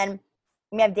 again,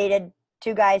 I mean, I've dated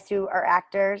two guys who are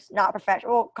actors, not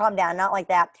professional. Well, calm down, not like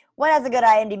that. One has a good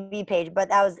IMDb page, but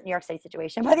that was a New York City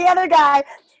situation. But the other guy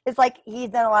is like, he's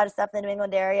done a lot of stuff in the New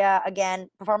England area. Again,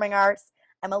 performing arts.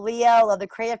 I'm a Leo, love the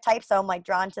creative type, so I'm like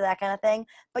drawn to that kind of thing.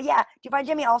 But yeah, do you find,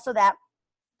 Jimmy, also that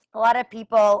a lot of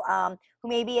people who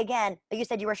maybe, again, like you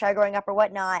said, you were shy growing up or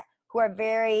whatnot, who are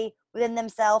very within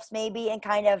themselves maybe and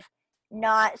kind of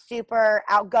not super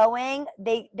outgoing,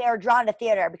 they're drawn to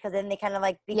theater because then they kind of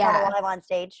like become alive on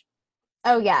stage?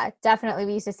 Oh yeah, definitely.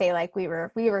 We used to say like we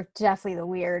were definitely the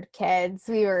weird kids.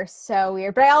 We were so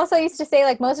weird. But I also used to say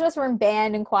like most of us were in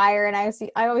band and choir, and I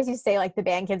always used to say like the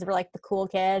band kids were like the cool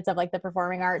kids of like the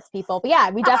performing arts people. But yeah,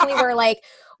 we definitely were like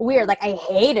weird. Like I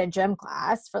hated gym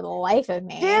class for the life of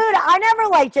me. Dude, I never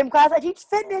liked gym class. I teach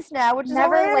fitness now, which is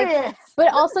hilarious.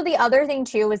 But also the other thing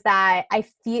too was that I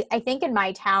think in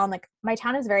my town, like my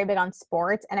town is very big on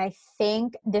sports, and I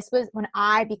think this was when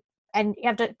and you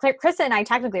have to, Krista and I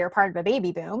technically are part of a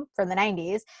baby boom from the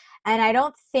 90s. And I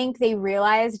don't think they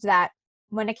realized that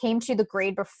when it came to the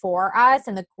grade before us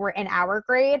and in our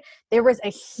grade, there was a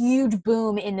huge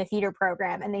boom in the theater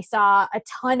program. And they saw a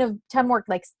ton more,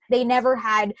 like they never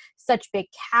had such big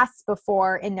casts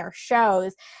before in their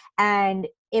shows. And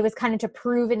it was kind of to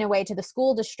prove in a way to the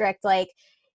school district, like,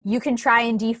 you can try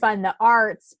and defund the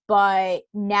arts, but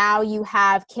now you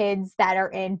have kids that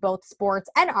are in both sports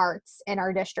and arts in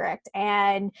our district,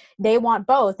 and they want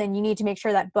both, and you need to make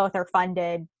sure that both are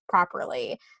funded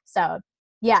properly. So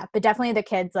yeah, but definitely the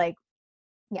kids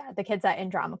the kids that in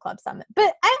drama club, some,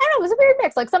 but I don't know, it was a weird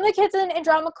mix. Like some of the kids in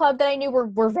drama club that I knew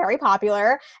were very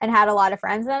popular and had a lot of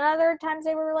friends, and other times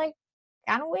they were like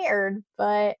kind of weird,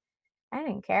 but I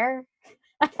didn't care.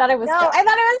 I thought it was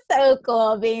so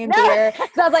cool being here.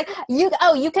 Because I was like,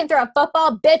 you can throw a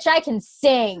football, bitch, I can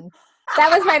sing. That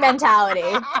was my mentality.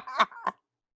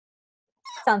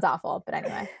 Sounds awful, but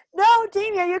anyway. No,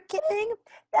 Jamie, are you kidding?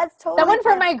 That's totally someone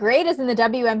from my grade is in the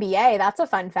WNBA. That's a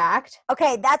fun fact.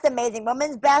 Okay, that's amazing.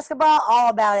 Women's basketball, all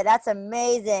about it. That's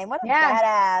amazing. What a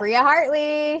badass. Bria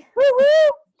Hartley.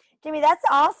 Woo-woo. Jimmy, that's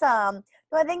awesome.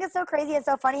 So I think it's so crazy and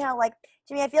so funny how, like,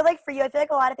 Jimmy, I feel like for you, I feel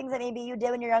like a lot of things that maybe you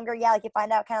did when you're younger, like you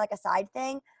find out kind of like a side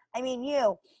thing. I mean,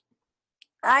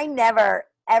 I never,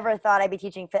 ever thought I'd be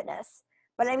teaching fitness.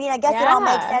 But I mean, I guess it all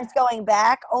makes sense going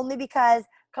back only because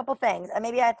a couple things. And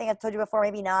maybe I think I've told you before,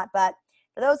 maybe not. But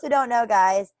for those who don't know,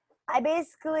 guys, I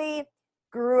basically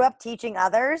grew up teaching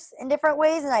others in different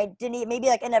ways. And I didn't, maybe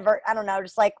like I don't know,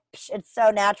 just like it's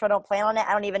so natural. I don't plan on it.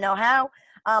 I don't even know how.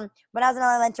 When I was in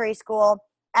elementary school,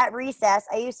 at recess,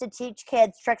 I used to teach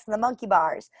kids tricks in the monkey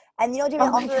bars. And Jamie,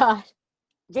 God.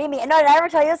 Jamie, did I ever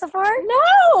tell you this before? No.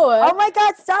 Oh my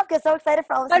God, stop. Get so excited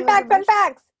for all this. Fun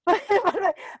facts.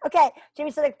 Okay,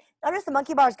 Jamie, so like, not just the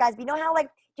monkey bars, guys, but you know how like,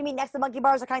 Jamie, next to the monkey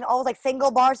bars are kind of always like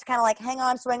single bars to kind of like hang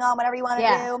on, swing on, whatever you want to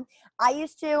do. I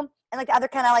used to, and like the other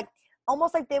kind of like,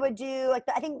 almost like they would do, like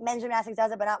I think men's gymnastics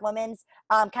does it, but not women's,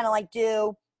 kind of like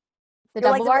do. The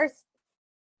double bars?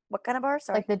 What kind of bars?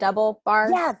 Sorry. Like the double bar?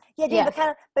 Yeah,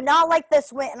 but not like the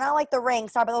swing, not like the ring.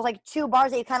 Sorry, but those like two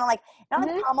bars that you kind of like, not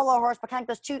like pommel a horse, but kind of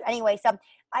those two. Anyway, so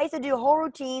I used to do whole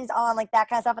routines on like that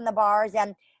kind of stuff in the bars,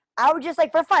 and I would just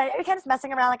like for fun, kind of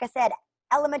messing around. Like I said,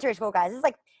 elementary school, guys. This is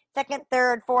like second,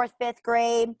 third, fourth, fifth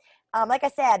grade. Like I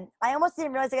said, I almost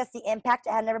didn't realize, I guess, the impact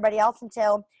it had on everybody else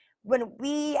until when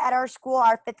we at our school,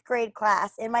 our fifth grade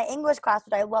class, in my English class,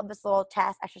 which I love this little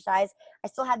task exercise, I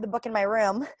still had the book in my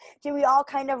room. We all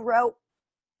kind of wrote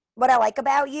what I like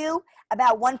about you,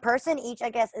 about one person each,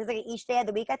 I guess, is like each day of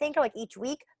the week, I think, or like each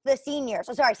week, the seniors.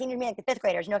 So sorry, seniors mean like the fifth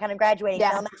graders, kind of graduating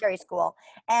from elementary school.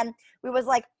 And we was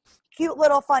like cute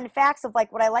little fun facts of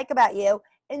like what I like about you.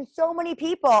 And so many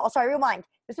people, rewind.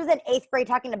 This was in 8th grade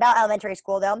talking about elementary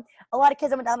school, though. A lot of kids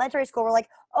that went to elementary school were like,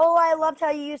 oh, I loved how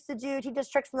you used to teach us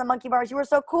tricks in the monkey bars. You were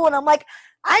so cool. And I'm like,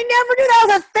 I never knew that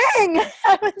was a thing.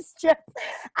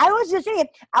 I was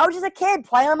just a kid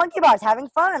playing on monkey bars, having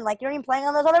fun. Like, even playing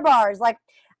on those other bars. Like,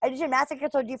 I did gymnastics, I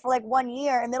told you, for like 1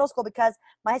 year in middle school because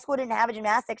my high school didn't have a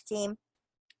gymnastics team.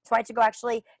 So I had to go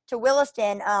actually to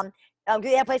Williston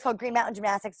They have a place called Green Mountain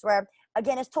Gymnastics where,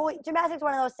 again, it's totally, gymnastics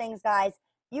one of those things, guys.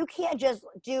 You can't just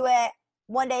do it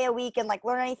one day a week and like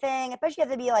learn anything, especially you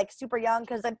have to be like super young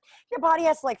because like, your body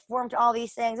has to like form to all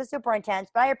these things. It's super intense,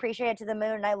 but I appreciate it to the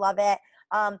moon and I love it.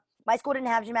 My school didn't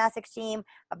have a gymnastics team,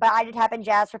 but I did have in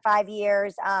jazz for 5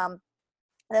 years. And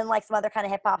then like some other kind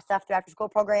of hip hop stuff through after school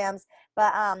programs.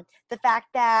 But the fact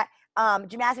that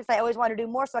gymnastics I always wanted to do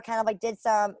more, so I kind of like did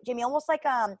some, Jamie, almost like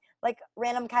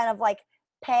random kind of like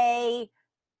pay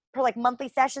for like monthly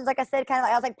sessions. Like I said, kind of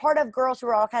like I was like part of girls who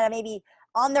were all kind of maybe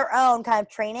on their own kind of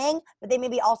training, but they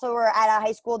maybe also were at a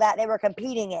high school that they were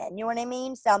competing in. You know what I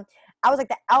mean? So I was like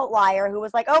the outlier who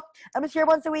was like, oh, I'm just here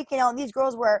once a week, you know. And these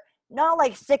girls were not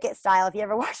like Stick It style, if you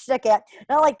ever watched Stick It,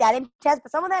 not like that intense, but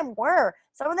some of them were.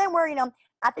 Some of them were, you know,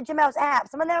 at the gym I was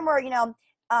at. Some of them were, you know,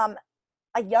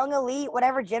 a young elite,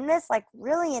 whatever gymnast, like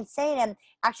really insane. And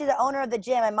actually, the owner of the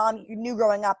gym, my mom knew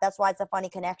growing up. That's why it's a funny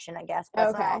connection, I guess.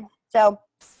 But Okay. So,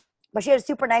 but she had a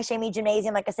super nice Jamie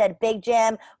gymnasium, like I said, big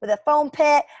gym with a foam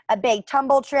pit, a big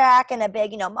tumble track, and a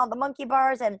big, you know, all the monkey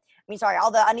bars and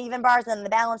all the uneven bars and the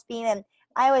balance beam. And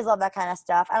I always love that kind of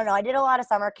stuff. I don't know. I did a lot of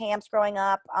summer camps growing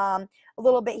up, a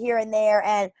little bit here and there,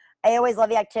 and I always love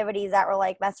the activities that were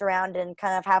like mess around and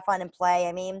kind of have fun and play.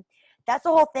 I mean, that's the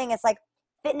whole thing. It's like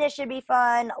fitness should be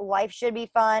fun, life should be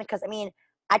fun. Because I mean,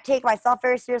 I take myself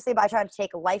very seriously, but I try not to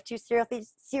take life too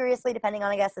seriously, depending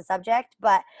on, I guess, the subject.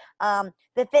 But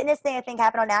the fitness thing, I think,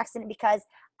 happened on accident because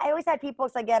I always had people.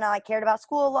 So again, I cared about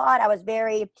school a lot. I was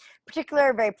very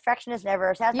particular, very perfectionist, never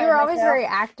You satisfied were with always myself. very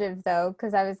active though,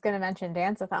 because I was going to mention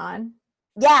Dance-a-thon.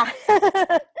 Yeah.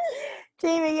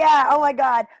 Jamie, yeah. Oh my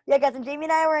God. Yeah, guys, and Jamie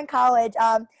and I were in college.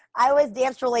 I was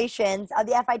dance relations of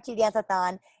the FIT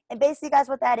Dance-a-thon. And basically, guys,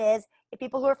 what that is, if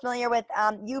people who are familiar with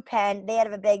UPenn, they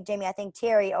had a big, Jamie, I think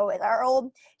Terry, our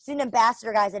old student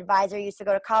ambassador guy's advisor, used to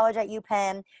go to college at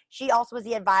UPenn. She also was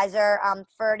the advisor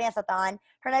for Dance-a-thon.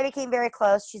 Her and I became very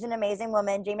close. She's an amazing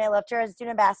woman. Jamie, I loved her as a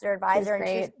student ambassador She was advisor, and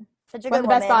she's great. such a One of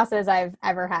good the best woman. bosses I've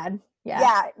ever had. Yeah.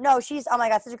 Yeah, no, she's, oh my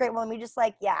God, such a great woman. We just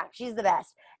like, yeah, she's the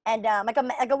best. And like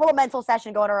a little mental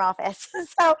session going to her office.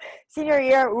 So senior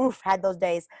year, oof, had those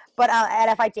days. But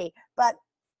at FIT, but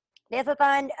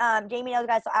Dance-a-thon, Jamie knows,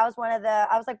 guys. So I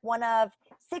was like one of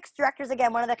 6 directors,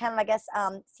 again, one of the kind of, I guess,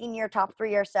 senior top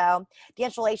 3 or so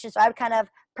dance relations. So I would kind of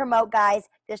promote, guys,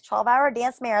 this 12-hour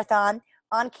dance marathon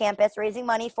on campus, raising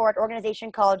money for an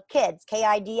organization called KIDS,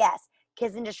 KIDS,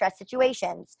 Kids in Distress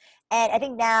Situations. And I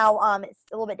think now it's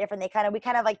a little bit different. We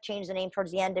kind of like changed the name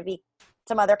towards the end to be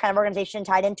some other kind of organization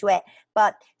tied into it.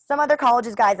 But some other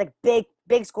colleges, guys, like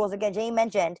big schools, again, Jamie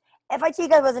mentioned, FIT,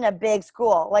 guys, wasn't a big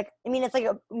school. Like, I mean, it's like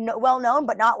well known,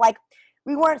 but not like,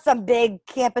 we weren't some big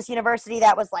campus university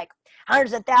that was like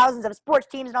hundreds of thousands of sports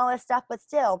teams and all this stuff. But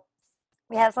still,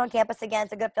 we had us on campus again.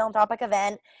 It's a good philanthropic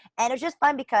event, and it was just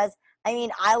fun because I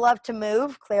mean, I love to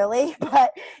move, clearly,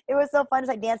 but it was so fun. Just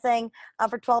like dancing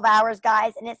for 12 hours,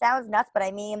 guys. And it sounds nuts, but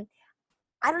I mean,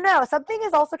 I don't know. Something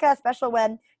is also kind of special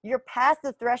when you're past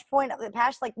the thresh point,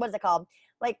 past like, what is it called?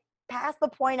 Like past the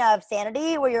point of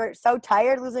sanity where you're so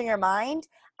tired, losing your mind.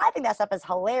 I think that stuff is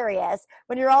hilarious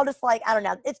when you're all just like, I don't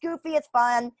know, it's goofy, it's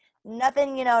fun,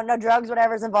 nothing, you know, no drugs,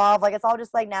 whatever's involved. Like it's all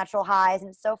just like natural highs and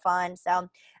it's so fun. So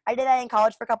I did that in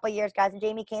college for a couple of years, guys. And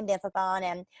Jamie came Dance-a-thon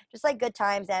and just like good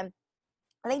times. And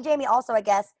I think Jamie also, I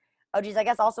guess, oh geez, I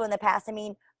guess also in the past, I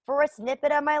mean, for a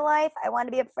snippet of my life, I wanted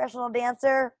to be a professional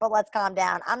dancer, but let's calm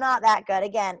down. I'm not that good.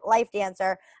 Again, life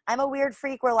dancer. I'm a weird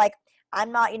freak where like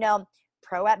I'm not, you know,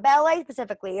 pro at ballet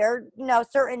specifically or, you know,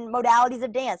 certain modalities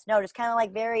of dance. No, just kind of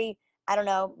like very, I don't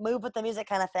know, move with the music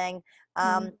kind of thing.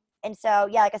 Mm. And so,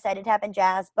 yeah, like I said, it happened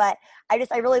jazz, but I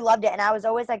really loved it. And I was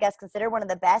always, I guess, considered one of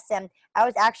the best. And I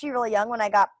was actually really young when I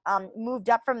got moved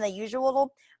up from the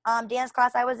usual dance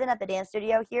class I was in at the dance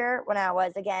studio here when I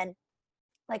was, again,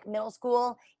 like middle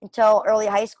school until early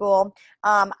high school.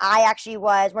 I actually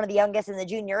was one of the youngest in the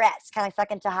juniorettes, kind of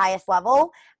second to highest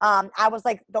level. I was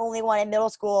like the only one in middle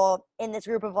school in this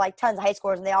group of like tons of high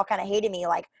schoolers, and they all kind of hated me.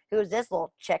 Like, who's this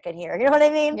little chick in here? You know what I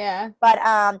mean? Yeah. But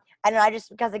I don't know. I just,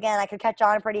 because again, I could catch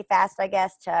on pretty fast, I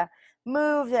guess, to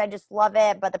moves, and I just love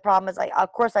it. But the problem is, like,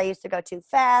 of course, I used to go too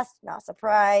fast. Not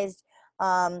surprised.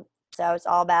 So it's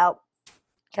all about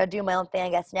kind of do my own thing, I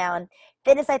guess, now. And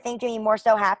fitness, I think, Jamie, more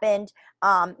so happened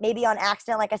maybe on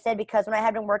accident, like I said, because when I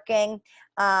had been working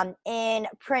in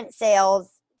print sales,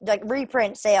 like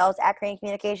reprint sales at Crane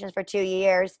Communications for 2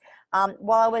 years,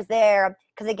 while I was there,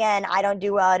 because again, I don't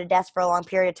do well at a desk for a long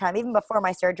period of time, even before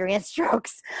my surgery and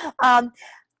strokes.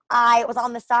 I was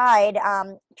on the side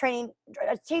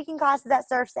taking classes at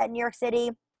Surfs at New York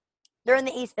City. They're in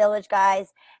the East Village,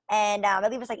 guys, and I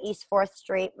believe it's like East Fourth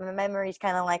Street. My memory's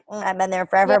kind of like I've been there Yeah,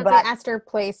 forever, it's like but Astor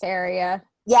Place area.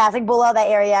 yeah, it's like below that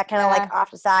area, kind of like Yeah.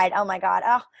 off the side. Oh my God.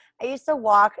 Oh, I used to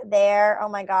walk there. Oh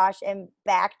my gosh, and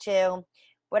back to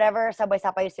whatever subway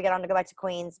stop I used to get on to go back to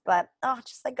Queens. But oh,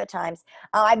 just like good times.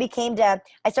 I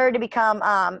started to become,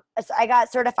 I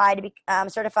got certified to be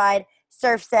certified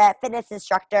surf set fitness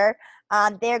instructor.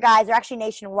 Their guys are actually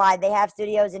nationwide. They have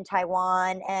studios in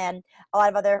Taiwan and a lot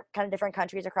of other kind of different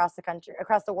countries across the country,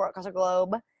 across the world, across the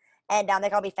globe. And they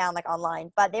can all be found like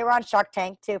online. But they were on Shark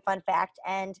Tank too, fun fact.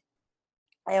 And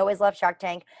I always loved Shark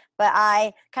Tank, but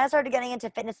I kind of started getting into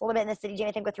fitness a little bit in the city, Jamie,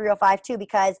 I think with 305 too,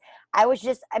 because I was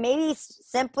just maybe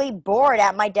simply bored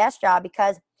at my desk job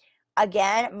because,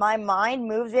 again, my mind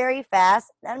moves very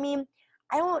fast. I mean,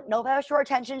 I don't know if I have a short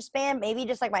attention span, maybe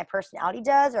just like my personality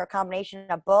does or a combination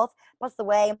of both. Plus the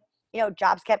way,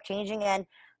 jobs kept changing and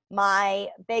my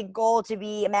big goal to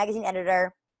be a magazine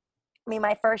editor. I mean,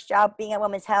 my first job being at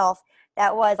Women's Health,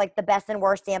 that was like the best and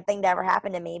worst damn thing that ever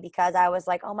happened to me because I was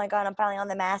like, oh my God, I'm finally on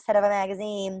the masthead of a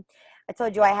magazine. I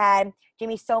told you I had,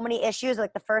 Jamie, so many issues.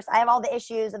 Like I have all the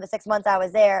issues of the 6 months I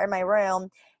was there in my room.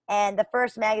 And the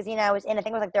first magazine I was in, I think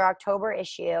it was like their October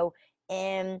issue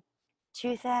in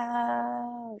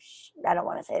 2000. I don't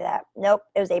want to say that. Nope,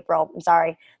 it was April. I'm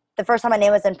sorry. The first time my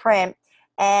name was in print.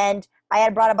 And I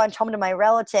had brought a bunch home to my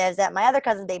relatives at my other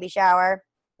cousin's baby shower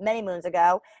many moons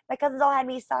ago. My cousins all had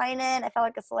me sign in. I felt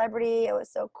like a celebrity. It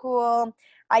was so cool.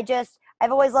 I've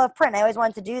always loved print. I always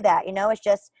wanted to do that. It's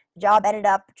just the job ended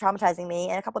up traumatizing me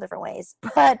in a couple different ways.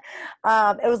 But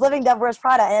it was living Deborah's Wears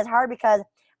Prada. And it's hard because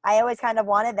I always kind of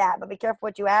wanted that. But be careful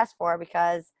what you ask for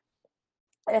because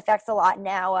it affects a lot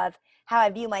now of how I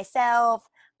view myself,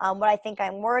 what I think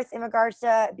I'm worth in regards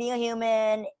to being a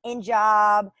human, in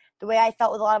job, the way I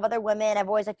felt with a lot of other women. I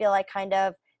feel like kind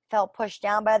of felt pushed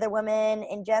down by other women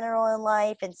in general in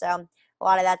life. And so a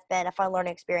lot of that's been a fun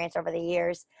learning experience over the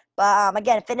years. But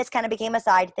again, fitness kind of became a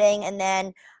side thing. And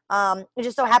then it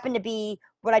just so happened to be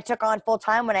what I took on full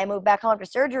time when I moved back home after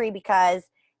surgery because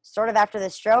sort of after the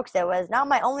strokes, it was not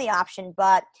my only option,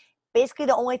 but basically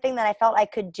the only thing that I felt I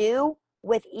could do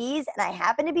with ease and I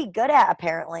happen to be good at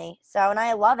apparently. So, and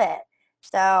I love it.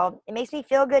 So it makes me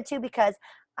feel good too because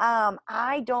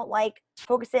I don't like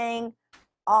focusing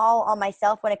all on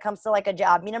myself when it comes to like a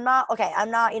job. I mean, I'm not,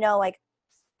 like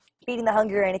feeding the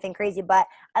hungry or anything crazy, but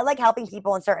I like helping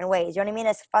people in certain ways. You know what I mean?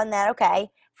 It's fun that, okay,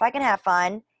 if I can have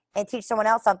fun and teach someone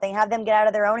else something, have them get out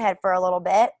of their own head for a little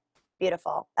bit.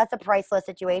 Beautiful. That's a priceless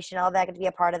situation. All that I get to be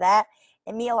a part of that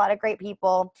and meet a lot of great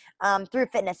people through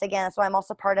fitness. Again, that's why I'm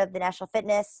also part of the National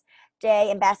Fitness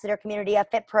Day ambassador community of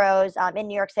Fit Pros in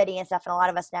New York City and stuff. And a lot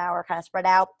of us now are kind of spread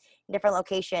out in different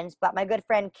locations. But my good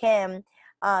friend Kim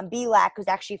Belak, who's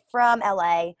actually from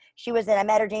LA, I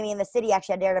met her, Jamie, in the city,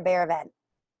 actually at Dare to Bear event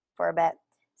for a bit.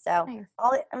 So Nice.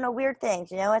 I don't know, weird things,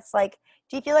 it's like,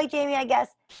 do you feel like, Jamie, I guess,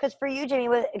 because for you, Jamie,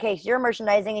 okay, so you're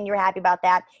merchandising and you're happy about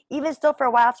that. Even still for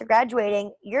a while after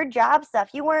graduating, your job stuff,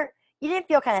 you didn't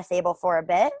feel kind of stable for a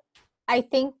bit. I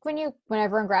think when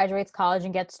everyone graduates college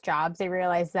and gets jobs, they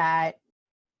realize that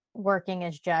working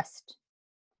just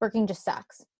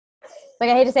sucks. Like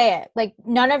I hate to say it, like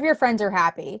none of your friends are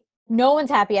happy. No one's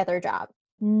happy at their job.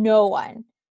 No one.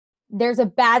 There's a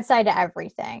bad side to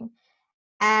everything.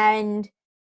 And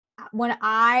when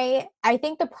I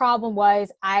think the problem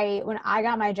was when I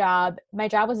got my job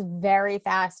was very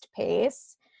fast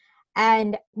paced.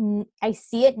 And I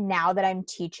see it now that I'm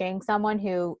teaching someone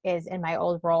who is in my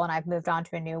old role and I've moved on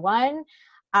to a new one.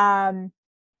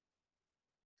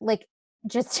 Like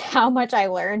just how much I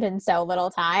learned in so little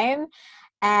time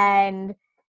and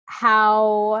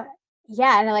how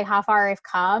and like how far I've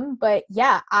come. But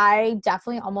yeah, I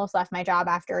definitely almost left my job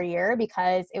after a year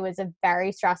because it was a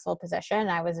very stressful position.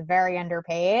 I was very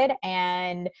underpaid.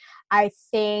 And I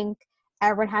think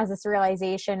everyone has this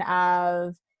realization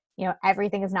of,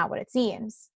 everything is not what it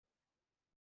seems.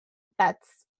 That's,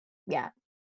 yeah.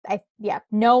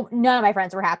 No, none of my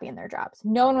friends were happy in their jobs.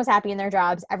 No one was happy in their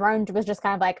jobs. Everyone was just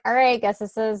kind of like, all right, guess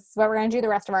this is what we're going to do the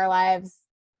rest of our lives.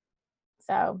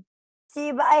 So.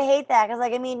 See, but I hate that because,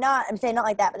 like, I mean, I'm saying not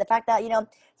like that, but the fact that,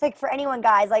 it's like for anyone,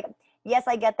 guys, like, yes,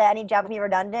 I get that any job can be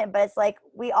redundant, but it's like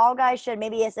we all guys should,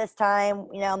 maybe it's this time,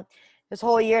 this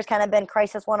whole year's kind of been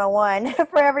crisis 101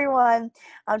 for everyone,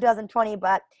 2020,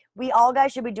 but we all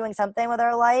guys should be doing something with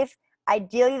our life.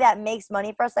 Ideally, that makes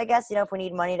money for us, I guess, if we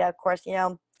need money to, of course,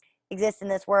 exist in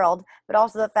this world, but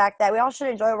also the fact that we all should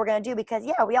enjoy what we're going to do because,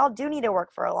 yeah, we all do need to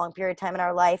work for a long period of time in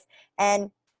our life.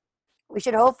 And we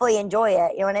should hopefully enjoy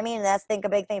it. You know what I mean? And that's, I think, a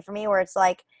big thing for me where it's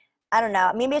like, I don't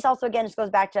know. Maybe it's also, again, just goes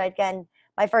back to, again,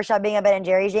 my first job being a Ben and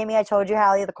Jerry's, Jamie, I told you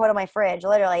how the quote on my fridge,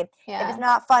 literally, if it's Yeah.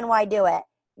 not fun, why do it?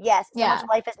 Yes, so much Yeah. of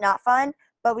life is not fun,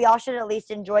 but we all should at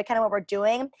least enjoy kind of what we're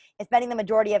doing and spending the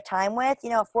majority of time with,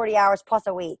 40 hours plus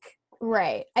a week.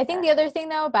 Right. I think Yeah. the other thing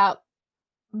though about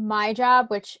my job,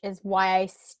 which is why I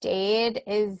stayed,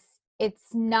 is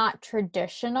it's not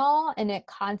traditional and it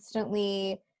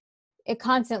constantly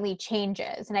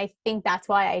changes. And I think that's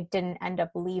why I didn't end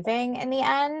up leaving in the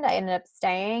end. I ended up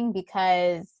staying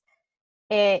because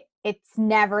it's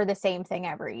never the same thing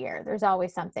every year. There's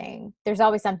always something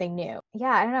new.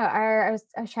 Yeah, I don't know. I was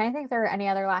trying to think if there were any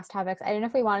other last topics. I don't know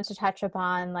if we wanted to touch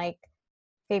upon like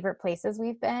favorite places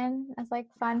we've been as like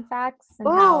fun facts and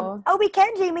Ooh, how. oh, we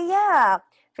can, Jamie, yeah.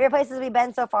 Favorite places we've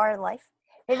been so far in life?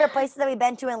 Favorite places that we've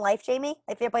been to in life, Jamie?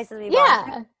 Like favorite places we've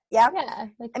volunteered? Yeah. Yeah. Yeah,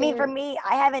 like I mean, for favorite. me,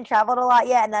 I haven't traveled a lot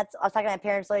yet, and I was talking to my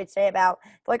parents later today about,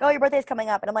 they're like, oh, your birthday's coming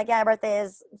up. And I'm like, yeah, my birthday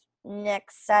is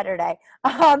next Saturday.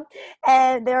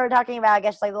 And they were talking about, I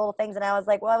guess, like little things, and I was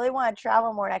like, well, I really want to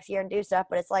travel more next year and do stuff,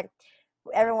 but it's like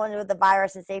everyone with the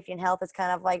virus and safety and health is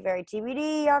kind of like very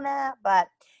TBD on that. But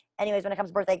anyways, when it comes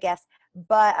to birthday gifts.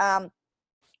 But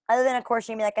other than, of course,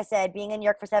 Jamie, like I said, being in New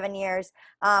York for 7 years.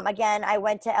 Again, I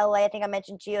went to LA. I think I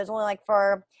mentioned to you. It was only like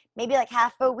for maybe like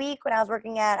half a week when I was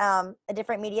working at a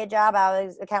different media job. I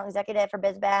was account executive for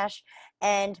BizBash,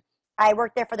 and I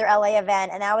worked there for their LA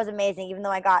event, and that was amazing. Even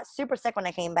though I got super sick when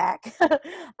I came back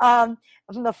from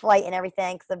the flight and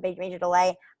everything, because the major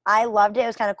delay. I loved it. It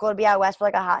was kind of cool to be out west for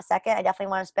like a hot second. I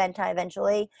definitely want to spend time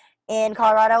eventually in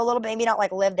Colorado a little bit. Maybe not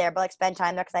like live there, but like spend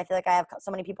time there because I feel like I have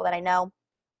so many people that I know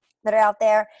that are out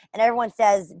there, and everyone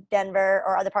says Denver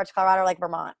or other parts of Colorado are like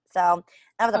Vermont. So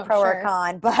that was a Oh, pro or a sure.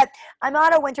 con, but I'm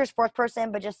not a winter sports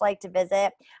person, but just like to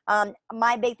visit.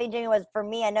 My big thing, Jamie, was for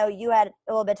me, I know you had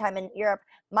a little bit of time in Europe.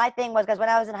 My thing was because when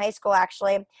I was in high school,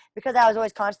 actually, because I was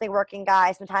always constantly working,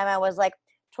 guys, sometime I was like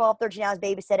 12, 13 hours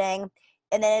babysitting.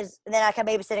 And then I kept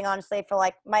babysitting, honestly, for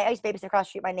like I used to babysit across the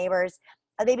street, my neighbors.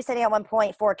 I was babysitting at one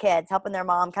point 4 kids, helping their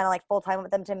mom kind of like full time with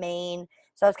them to Maine.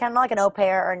 So I was kind of like an au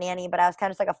pair or a nanny, but I was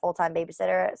kind of just like a full time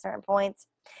babysitter at certain points.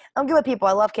 I'm good with people.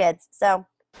 I love kids. So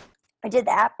I did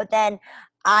that, but then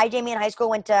Jamie, in high school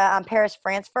went to Paris,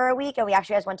 France for a week, and we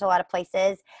actually just went to a lot of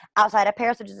places outside of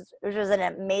Paris, which was an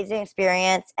amazing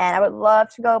experience, and I would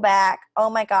love to go back. Oh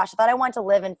my gosh, I thought I wanted to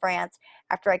live in France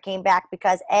after I came back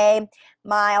because a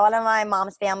lot of my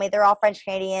mom's family, they're all French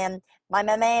Canadian. My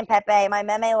meme and Pepe, my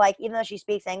meme, like even though she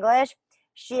speaks English,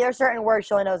 there's certain words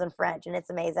she only knows in French, and it's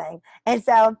amazing. And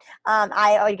so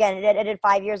I did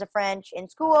 5 years of French in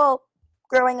school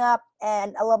growing up,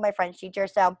 and I love my French teacher.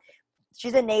 So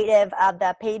she's a native of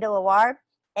the Pays de Loire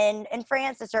in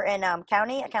France, a certain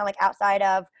county, kind of like outside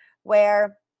of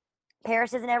where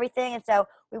Paris is and everything. And so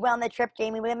we went on the trip,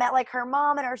 Jamie. We met like her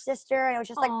mom and her sister, and it was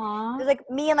just like it Aw. was like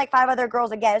me and like 5 other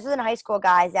girls again. This was in high school,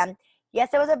 guys. And yes,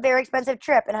 it was a very expensive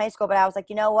trip in high school, but I was like,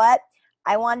 you know what?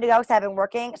 I wanted to go because I've been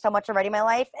working so much already in my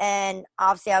life, and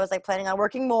obviously I was like planning on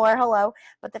working more. Hello,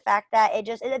 but the fact that I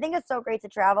think it's so great to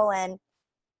travel, and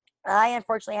I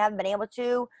unfortunately haven't been able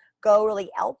to go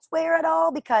really elsewhere at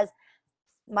all because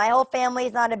my whole family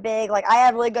is not a big like I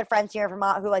have really good friends here in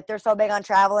Vermont who like they're so big on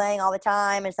traveling all the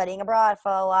time and studying abroad.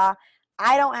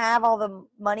 I don't have all the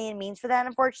money and means for that,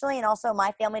 unfortunately, and also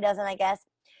my family doesn't, I guess,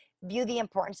 view the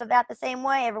importance of that the same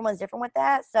way. Everyone's different with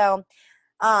that, so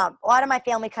a lot of my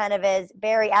family kind of is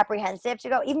very apprehensive to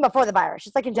go even before the virus.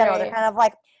 Just like in general, they're Right. kind of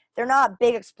like they're not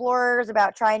big explorers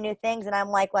about trying new things, and I'm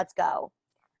like, let's go.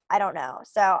 I don't know.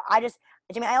 So I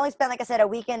only spent, like I said, a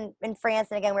week in France.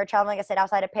 And again, we were traveling, like I said,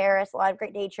 outside of Paris, a lot of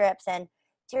great day trips. And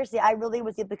seriously, I really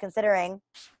was deeply considering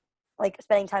like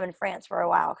spending time in France for a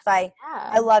while because I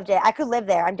Yeah. loved it. I could live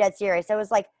there. I'm dead serious. It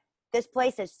was like, this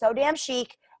place is so damn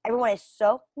chic. Everyone is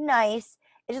so nice.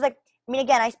 It's just like, I mean,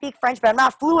 again, I speak French, but I'm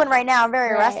not fluent right now. I'm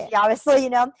very Right. rusty,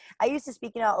 obviously, I used to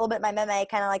speak, a little bit my meme,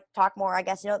 kind of like talk more, I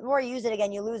guess, the more you use it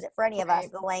again, you lose it for any of us,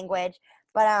 Right. the language.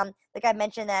 But like I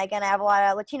mentioned that again, I have a lot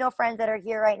of Latino friends that are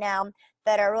here right now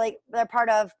that are really, they're part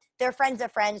of, they're friends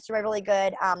of friends who are really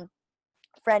good.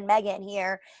 Friend Megan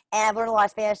here, and I've learned a lot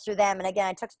of Spanish through them. And again,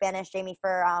 I took Spanish, Jamie,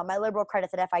 for my liberal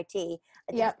credits at FIT.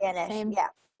 I did Yep. Spanish. Same. Yeah.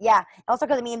 Yeah. Also,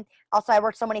 because I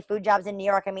worked so many food jobs in New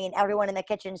York. I mean, everyone in the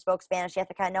kitchen spoke Spanish. You have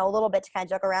to kind of know a little bit to kind of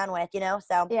joke around with.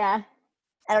 So Yeah.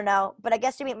 I don't know. But I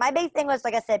guess, Jamie, my big thing was,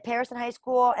 like I said, Paris in high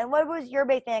school. And what was your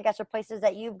big thing, I guess, for places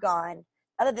that you've gone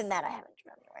Other than that, I haven't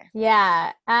been anywhere.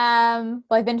 Yeah.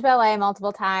 Well, I've been to LA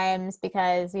multiple times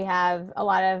because we have a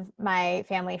lot of my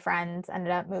family friends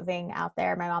ended up moving out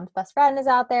there. My mom's best friend is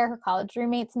out there. Her college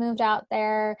roommates moved out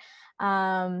there. We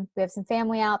have some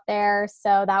family out there.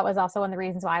 So that was also one of the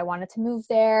reasons why I wanted to move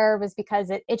there, was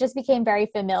because it just became very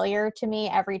familiar to me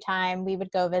every time we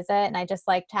would go visit. And I just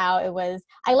liked how it was.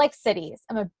 I like cities.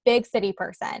 I'm a big city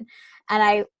person. And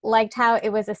I liked how it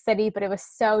was a city, but it was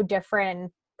so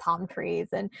different, palm trees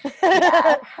and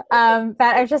yeah. But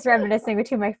I was just reminiscing with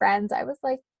two of my friends. I was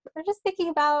like, we're just thinking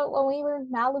about when we were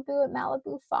in Malibu at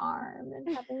Malibu Farm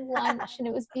and having lunch, and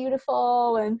it was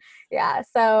beautiful. And yeah,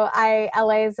 so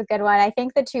LA is a good one. I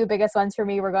think the two biggest ones for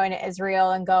me were going to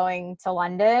Israel and going to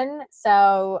London.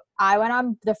 So I went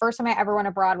on, the first time I ever went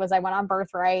abroad was I went on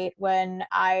Birthright when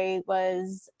I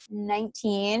was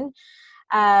 19.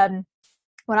 Went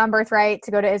on Birthright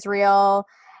to go to Israel.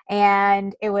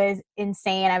 And it was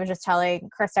insane. I was just telling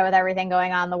Krista, with everything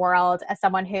going on in the world, as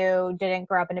someone who didn't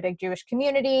grow up in a big Jewish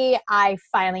community, I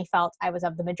finally felt I was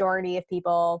of the majority of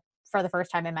people for the first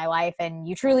time in my life. And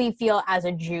you truly feel as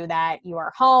a Jew that you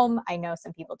are home. I know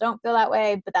some people don't feel that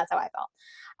way, but that's how I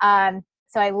felt.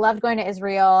 So I loved going to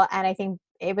Israel, and I think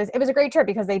it was a great trip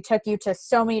because they took you to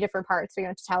so many different parts. We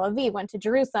went to Tel Aviv, went to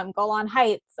Jerusalem, Golan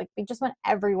Heights, like we just went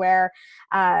everywhere.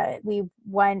 We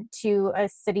went to a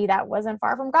city that wasn't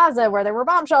far from Gaza where there were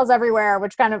bombshells everywhere,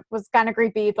 which was kind of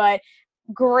creepy, but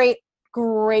great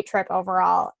trip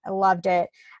overall. I loved it.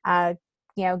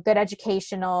 Good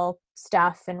educational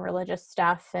stuff and religious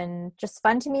stuff and just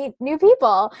fun to meet new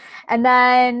people. And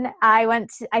then I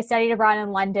studied abroad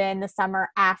in London the summer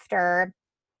after,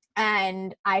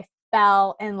 and I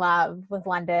fell in love with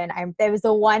London. It was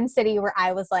the one city where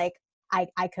I was like,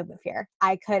 I could live here.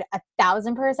 I could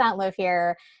 1,000% live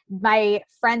here. My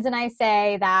friends and I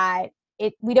say that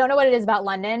we don't know what it is about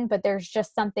London, but there's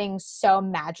just something so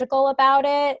magical about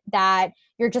it that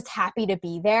you're just happy to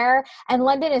be there. And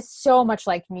London is so much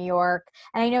like New York.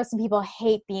 And I know some people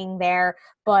hate being there,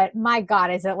 but my God,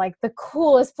 is it like the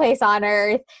coolest place on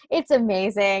earth? It's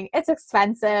amazing. It's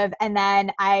expensive. And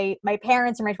then my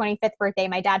parents, for my 25th birthday,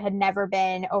 my dad had never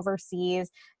been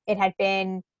overseas. It had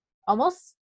been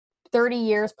almost 30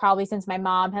 years probably since my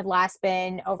mom had last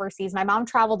been overseas. My mom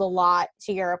traveled a lot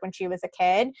to Europe when she was a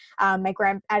kid.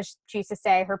 As she used to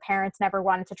say, her parents never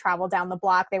wanted to travel down the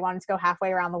block. They wanted to go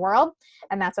halfway around the world.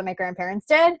 And that's what my grandparents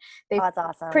did. They that's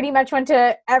awesome. Pretty much went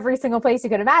to every single place you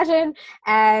could imagine.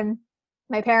 And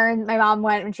my mom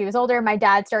went when she was older. My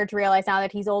dad started to realize now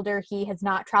that he's older, he has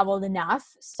not traveled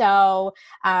enough. So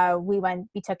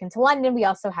we took him to London. We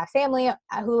also have family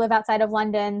who live outside of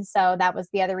London. So that was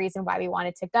the other reason why we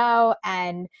wanted to go.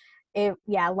 And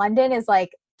London is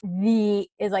like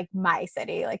my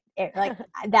city.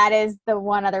 That is the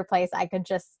one other place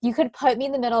you could put me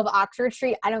in the middle of Oxford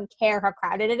Street. I don't care how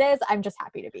crowded it is. I'm just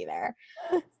happy to be there.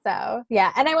 So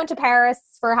yeah. And I went to Paris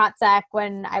for a hot sec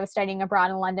when I was studying abroad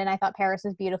in London. I thought Paris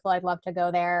was beautiful. I'd love to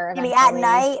go there eventually. At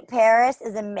night, Paris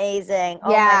is amazing.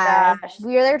 Oh yeah. my gosh.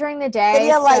 We were there during the day.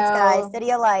 City of Lights, guys.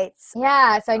 City of Lights.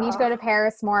 Yeah. So I need to go to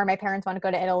Paris more. My parents want to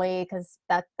go to Italy because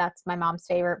that's my mom's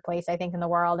favorite place, I think, in the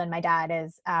world. And my dad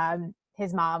is,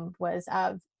 his mom was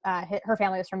her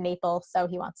family was from Naples, so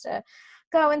he wants to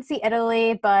go and see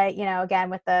Italy. But again,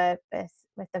 with the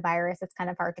virus, it's kind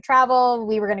of hard to travel.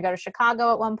 We were going to go to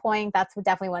Chicago at one point. That's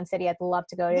definitely one city I'd love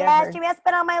to go to. Yes, Jimmy, that's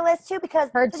been on my list too because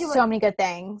heard so many good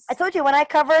things. I told you when I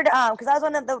covered because I was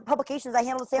one of the publications I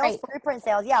handled sales for reprint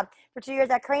sales. Yeah, for 2 years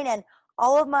at Crane, and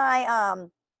all of my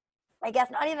I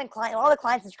guess not even all the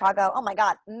clients in Chicago. Oh my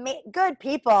God, good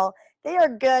people. They are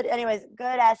good. Anyways,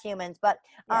 good ass humans. But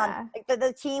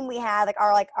the team we had,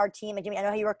 our team, and Jimmy, I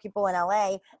know you work people in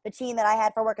LA. The team that I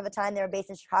had for work at the time, they were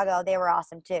based in Chicago. They were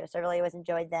awesome too. So I really always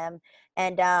enjoyed them.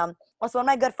 And also one of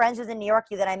my good friends who's in New York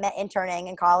that I met interning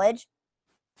in college.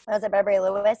 I was at Beverly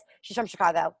Lewis. She's from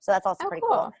Chicago. So that's also pretty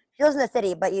cool. She lives in the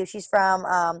city, but she's from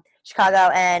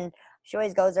Chicago, and she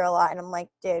always goes there a lot. And I'm like,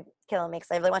 dude, killing me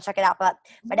because I really want to check it out. But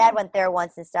my dad went there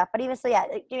once and stuff. But even so, yeah,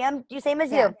 I'm same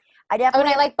as you. I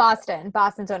definitely. And I like Boston.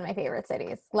 Boston's one of my favorite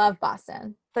cities. Love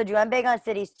Boston. So I'm big on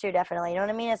cities too, definitely. You know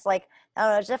what I mean? It's like, I don't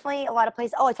know, there's definitely a lot of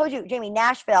places. Oh, I told you, Jamie,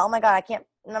 Nashville. Oh my God, I'm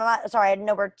not sorry. I didn't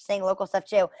know we're saying local stuff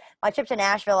too. My trip to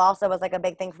Nashville also was like a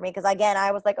big thing for me because again,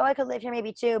 I was like, oh, I could live here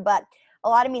maybe too, but a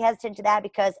lot of me hesitant to that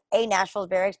because Nashville is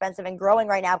very expensive and growing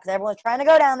right now because everyone's trying to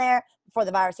go down there before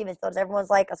the virus even starts. Everyone's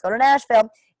like, let's go to Nashville.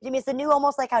 Jimmy, it's the new,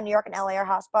 almost like how New York and LA are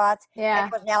hotspots. Yeah.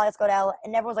 Everyone's now let's go to LA,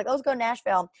 and everyone's like, let's go to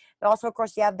Nashville. But also, of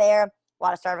course, you have there a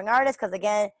lot of starving artists because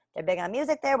again, they're big on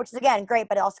music there, which is again great,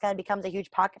 but it also kind of becomes a huge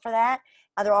pocket for that.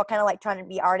 They're all kind of like trying to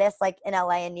be artists, like in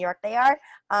LA and New York they are.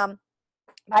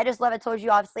 I just love it. Told you,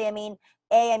 obviously. I mean,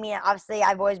 I mean, obviously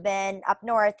I've always been up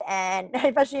north and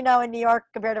especially, in New York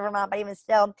compared to Vermont, but even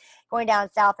still going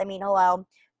down south, I mean, hello.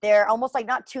 They're almost like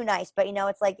not too nice, but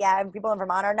it's like, yeah, people in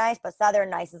Vermont are nice, but Southern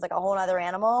nice is like a whole other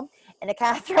animal. And it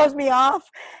kind of throws me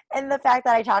off. And the fact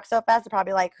that I talk so fast, I'm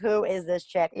probably like, who is this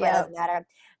chick? But it Yep. doesn't matter.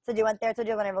 So I went there to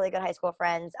do one of really good high school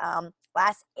friends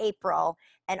last April.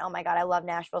 And oh my God, I love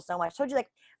Nashville so much. I told you,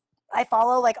 like, I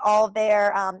follow like all of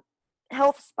their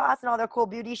health spots and all their cool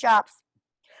beauty shops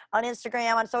on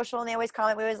Instagram, on social, and they always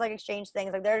comment. We always like exchange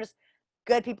things. Like, they're just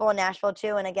good people in Nashville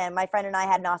too. And again, my friend and I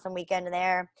had an awesome weekend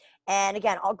there. And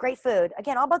again, all great food.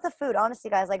 Again, all about the food, honestly,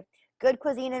 guys. Like, good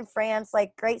cuisine in France,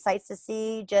 like great sights to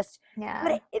see, just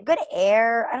Yeah. good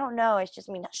air. I don't know. It's just,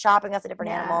 I mean, shopping, that's a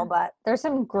different animal, but there's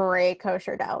some great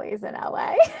kosher delis in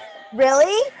LA.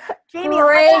 really? Jamie, oh my God,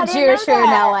 Great I didn't know Jewish food in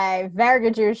that. LA. Very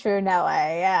good Jewish food in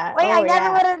LA. Yeah. Wait, I Oh never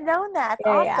yeah. would have known that.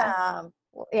 That's Yeah. awesome.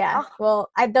 Yeah. Oh,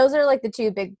 Well, those are like the two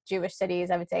big Jewish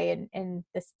cities I would say in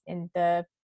the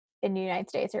United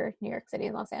States, or New York City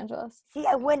and Los Angeles. see,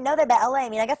 I wouldn't know that about LA. I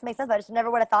mean, I guess it makes sense, but I just never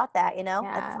would have thought that, That's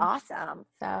Yeah. awesome.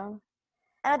 So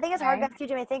And I think it's hard, okay. guys, too,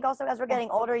 Jimmy. I think also as we're Yeah.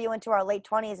 getting older, you into our late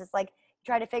 20s, it's like you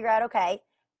try to figure out, okay,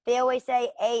 they always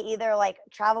say, either like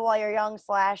travel while you're young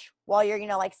 / while you're,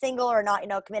 like single or not,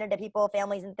 committed to people,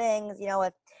 families and things,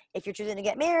 if you're choosing to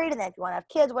get married and then if you want to have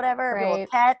kids, whatever, people with Right.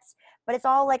 pets. But it's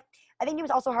all like, I think it was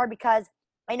also hard because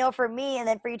I know for me and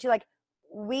then for you too, like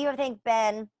we, I think,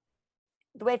 been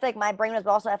the way I feel like my brain was,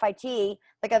 but also FIT,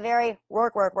 like a very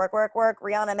work, work, work, work, work,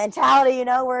 Rihanna mentality,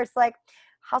 where it's like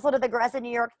hustle to the aggressive New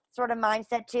York sort of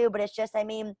mindset too. But it's just, I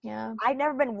mean, Yeah. I've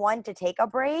never been one to take a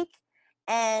break.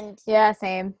 And Yeah,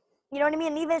 same. you know what I mean?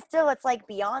 And even still, it's like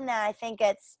beyond that, I think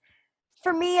it's,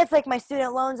 for me, it's like my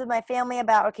student loans with my family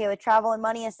about, okay, with travel and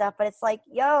money and stuff. But it's like,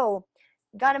 yo,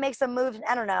 got to make some moves.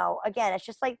 I don't know. Again, it's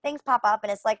just like things pop up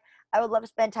and it's like, I would love to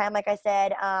spend time, like I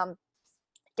said,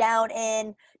 down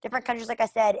in different countries, like I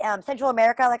said, Central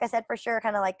America, like I said, for sure,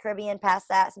 kind of like Caribbean, past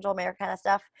that, Central America kind of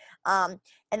stuff. And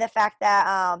the fact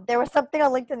that there was something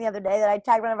on LinkedIn the other day that I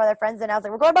tagged one of our other friends in. I was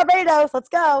like, we're going to Barbados, let's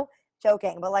go.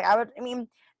 Joking. But like, I mean,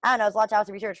 I don't know, it's a lot to have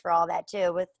to research for all that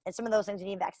too. And some of those things you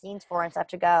need vaccines for and stuff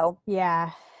to go.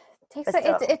 Yeah. But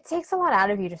still, It takes a lot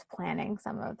out of you just planning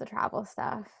some of the travel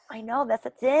stuff. I know that's the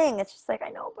thing. It's just like, I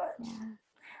know, but Yeah.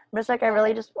 I'm just like, I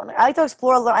really just want to, I like to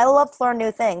explore, I love to learn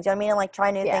new things. You know what I mean? And like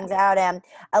try new Yeah. things out. And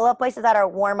I love places that are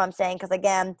warm, I'm saying, because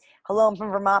again, hello, I'm from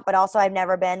Vermont, but also I've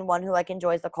never been one who like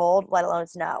enjoys the cold, let alone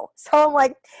snow. So I'm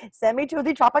like, send me to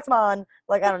the tropics, man.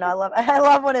 Like, I don't know. I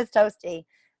love when it's toasty.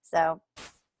 So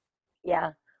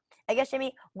yeah. I guess,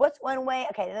 Jimmy, what's one way?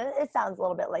 Okay, it sounds a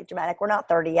little bit like dramatic. We're not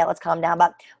 30 yet. Let's calm down.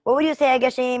 But what would you say, I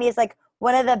guess, Jamie, is like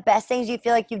one of the best things you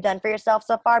feel like you've done for yourself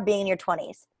so far being in your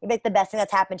 20s? Maybe like the best thing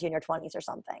that's happened to you in your 20s or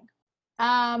something.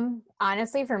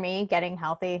 Honestly, for me, getting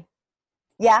healthy.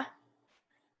 Yeah?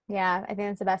 Yeah, I think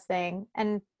that's the best thing.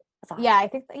 And That's awesome. yeah, I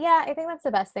think that's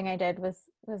the best thing I did was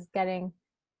getting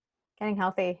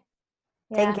healthy.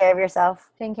 Taking Yeah. care of yourself.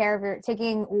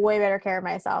 Taking way better care of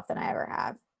myself than I ever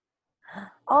have.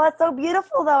 Oh, that's so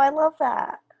beautiful, though. I love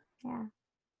that. Yeah.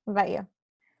 What about you?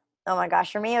 Oh my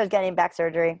gosh, for me, it was getting back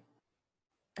surgery.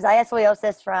 Because I had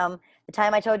scoliosis from the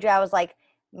time I told you I was like,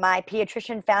 my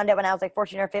pediatrician found it when I was like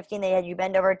 14 or 15. They had you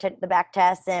bend over to the back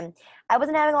test. And I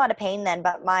wasn't having a lot of pain then,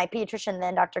 but my pediatrician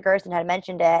then, Dr. Gerson, had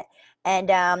mentioned it. And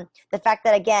the fact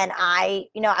that, again, I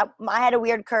had a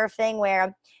weird curve thing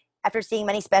where after seeing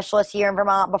many specialists here in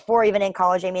Vermont before even in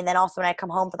college, I mean, then also when I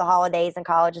come home for the holidays in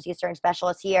college and see certain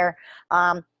specialists here,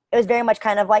 it was very much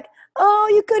kind of like, oh,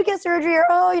 you could get surgery or,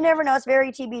 oh, you never know. It's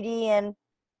very TBD. And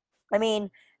I mean,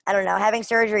 I don't know, having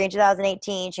surgery in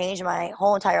 2018 changed my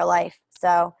whole entire life.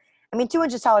 So, I mean, 2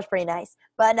 inches tall is pretty nice.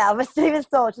 But no, but even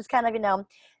still, it's just kind of,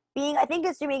 being, I think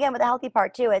it's, to me, again, with the healthy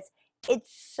part too, it's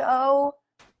so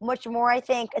much more, I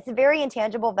think, it's a very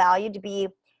intangible value to be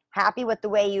happy with the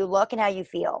way you look and how you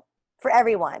feel for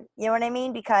everyone. You know what I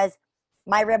mean? Because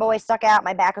my rib always stuck out,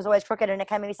 my back was always crooked, and it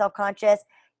kind of made me self-conscious.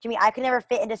 To me, I could never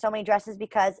fit into so many dresses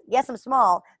because, yes, I'm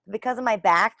small, but because of my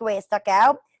back, the way it stuck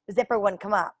out, the zipper wouldn't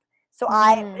come up. So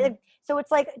so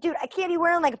it's like, dude, I can't be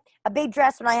wearing like a big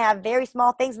dress when I have very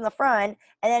small things in the front,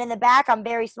 and then in the back I'm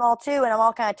very small too, and I'm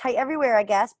all kind of tight everywhere, I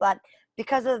guess. But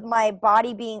because of my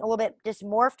body being a little bit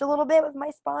dysmorphed a little bit with my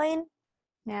spine,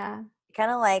 Yeah.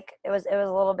 kind of like it was a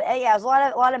little bit, yeah, it was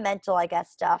a lot of mental, I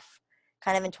guess, stuff,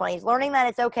 kind of in 20s, learning that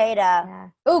it's okay to. Yeah.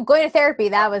 Oh, going to therapy.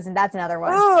 That's another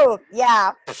one. Ooh,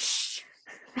 yeah.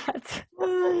 That's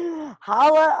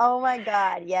Holla! Oh my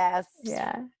God, yes.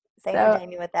 yeah. Same for So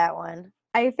Jamie with that one.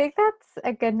 I think that's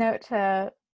a good note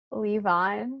to leave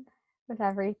on with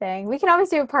everything. We can always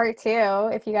do a part two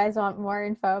if you guys want more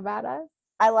info about us.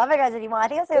 I love it, guys. If you want, I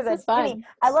think that's so This good. was Jimmy, fun.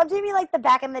 I love Jimmy like the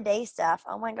back in the day stuff.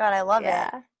 Oh my god, I love it,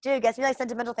 Yeah. dude. Gets me like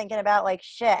sentimental thinking about like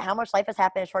shit, how much life has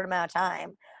happened in a short amount of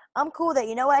time. I'm cool that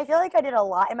you know what I feel like I did a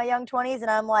lot in my young 20s, and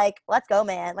I'm like, let's go,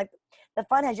 man. Like the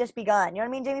fun has just begun. You know what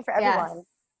I mean, Jamie? For Yes. everyone,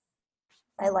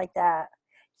 I like that.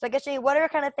 So I guess Jamie, what are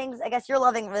kind of things I guess you're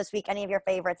loving this week? Any of your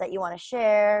favorites that you want to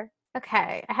share?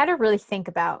 Okay. I had to really think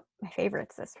about my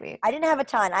favorites this week. I didn't have a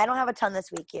ton. I don't have a ton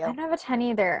this week. I You. don't have a ton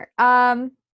either.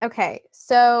 Okay.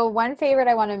 So one favorite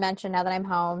I want to mention now that I'm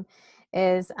home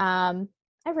is I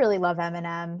really love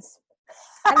M&Ms.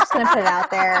 I'm just gonna put it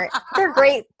out there. They're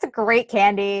great. It's a great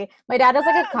candy. My dad does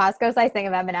like a Costco size thing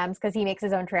of M&Ms because he makes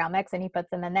his own trail mix and he puts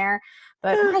them in there.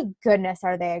 But my goodness,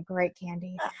 are they a great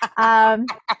candy?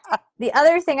 The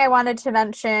other thing I wanted to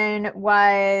mention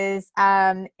was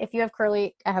if you have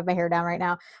curly, I have my hair down right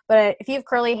now, but if you have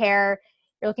curly hair,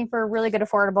 you're looking for a really good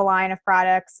affordable line of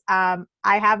products. I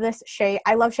have this Shea,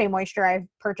 I love Shea Moisture. I've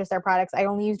purchased their products. I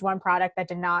only used one product that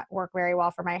did not work very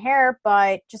well for my hair,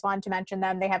 but just wanted to mention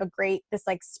them. They have a great, this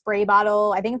like spray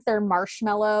bottle. I think it's their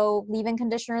marshmallow leave-in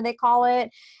conditioner, they call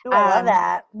it. Ooh, I love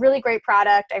that. Really great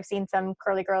product. I've seen some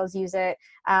curly girls use it.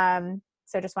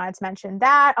 So just wanted to mention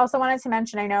that. Also wanted to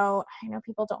mention, I know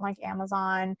people don't like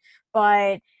Amazon,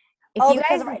 but if Oh, you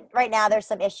because guys, right now there's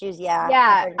some issues. Yeah, I've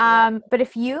yeah, heard of it. but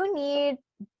if you need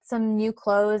some new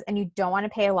clothes and you don't want to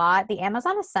pay a lot, the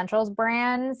Amazon Essentials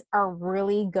brands are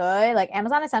really good. Like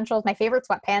Amazon Essentials, my favorite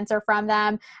sweatpants are from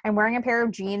them. I'm wearing a pair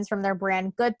of jeans from their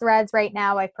brand Good Threads right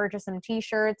now. I've purchased some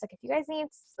t-shirts. Like if you guys need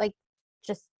like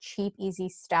just cheap, easy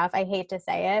stuff, I hate to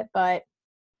say it, but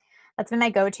that's been my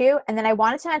go-to. And then I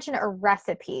wanted to mention a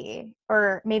recipe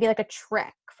or maybe like a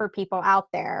trick for people out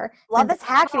there Love since this it's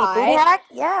hack. Jimmy, food hot. hack.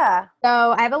 Yeah.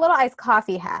 So I have a little iced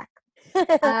coffee hack.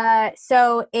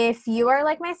 So if you are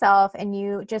like myself and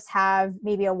you just have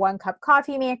maybe a 1 cup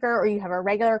coffee maker or you have a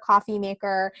regular coffee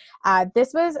maker,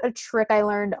 this was a trick I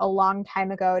learned a long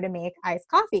time ago to make iced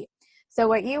coffee. So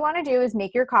what you want to do is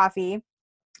make your coffee.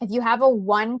 If you have a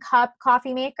 1 cup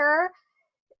coffee maker,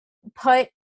 put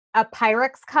a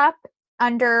Pyrex cup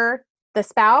under the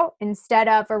spout instead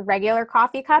of a regular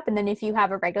coffee cup. And then if you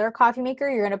have a regular coffee maker,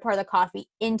 you're going to pour the coffee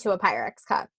into a Pyrex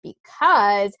cup,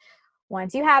 because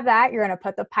once you have that, you're going to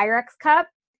put the Pyrex cup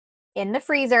in the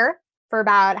freezer for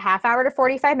about half hour to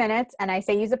 45 minutes. And I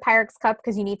say use a Pyrex cup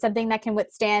because you need something that can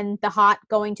withstand the hot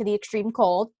going to the extreme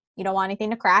cold. You don't want anything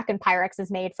to crack, and Pyrex is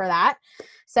made for that.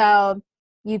 So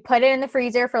you put it in the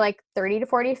freezer for like 30 to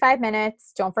 45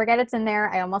 minutes. Don't forget it's in there.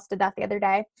 I almost did that the other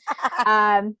day.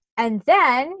 And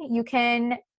then you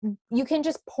can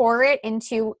just pour it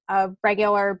into a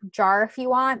regular jar if you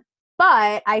want.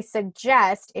 But I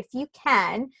suggest, if you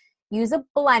can, use a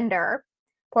blender.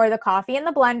 Pour the coffee in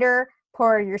the blender,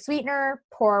 pour your sweetener,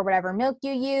 pour whatever milk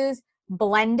you use,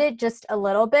 blend it just a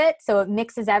little bit so it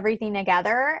mixes everything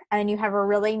together, and you have a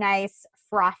really nice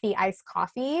frothy iced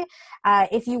coffee.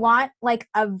 If you want like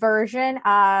a version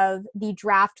of the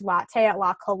draft latte at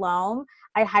La Colombe,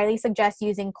 I highly suggest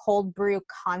using cold brew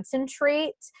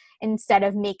concentrate instead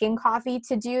of making coffee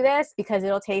to do this, because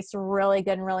it'll taste really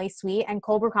good and really sweet. And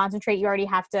cold brew concentrate, you already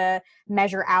have to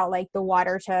measure out like the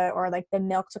water to, or like the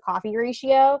milk to coffee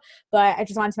ratio. But I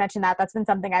just wanted to mention that that's been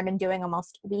something I've been doing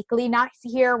almost weekly, not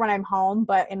here when I'm home,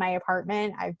 but in my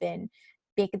apartment,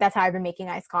 that's how I've been making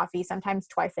iced coffee, sometimes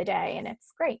twice a day, and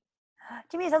it's great.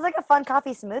 To me, it sounds like a fun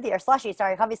coffee smoothie or slushy.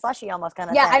 Sorry, coffee slushy almost kind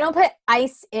of Yeah, I thing. don't put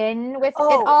ice in with it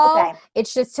Oh, all. okay.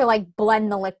 It's just to like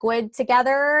blend the liquid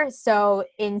together. So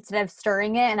instead of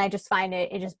stirring it, and I just find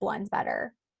it just blends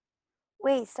better.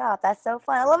 Wait, stop. That's so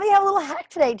fun. I love you have a little hack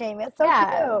today, Jamie. It's so cute.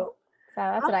 Yeah. So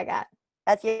that's what I got.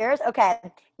 That's yours? Okay.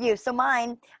 You. So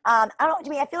mine, I don't, to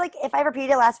me, I feel like if I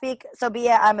repeated it last week, so be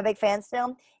it. I'm a big fan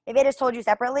still. Maybe I just told you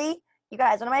separately. You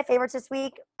guys, one of my favorites this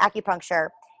week, acupuncture.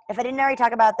 If I didn't already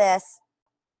talk about this,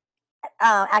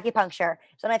 acupuncture.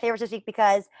 It's one of my favorites this week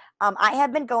because I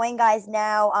have been going, guys,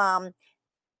 now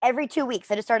every 2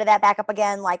 weeks. I just started that back up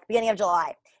again, like beginning of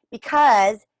July,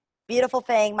 because beautiful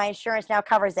thing, my insurance now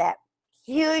covers it.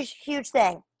 Huge, huge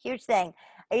thing. Huge thing.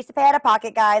 I used to pay out of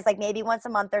pocket, guys, like maybe once a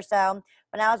month or so.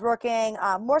 When I was working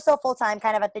more so full time,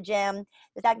 kind of at the gym,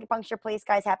 this acupuncture place,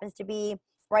 guys, happens to be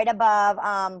right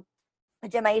above the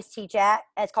gym I used to teach at.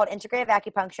 It's called Integrative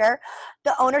Acupuncture.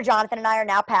 The owner, Jonathan, and I are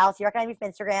now pals. He recognized me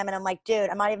from Instagram, and I'm like, dude,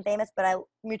 I'm not even famous, but I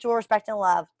mutual respect and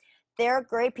love. They're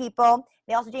great people.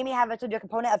 They also, Jamie, have a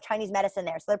component of Chinese medicine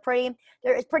there. So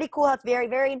it's pretty cool. It's very,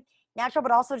 very natural,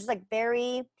 but also just like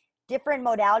very different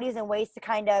modalities and ways to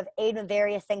kind of aid in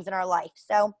various things in our life.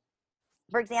 So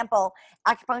For example,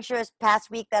 acupuncture this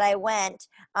past week that I went,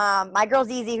 my girl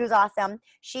Zizi, who's awesome,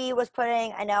 she was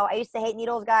putting, I know I used to hate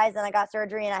needles, guys, and I got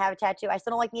surgery and I have a tattoo. I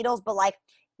still don't like needles, but like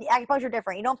the acupuncture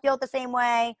different. You don't feel it the same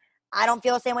way. I don't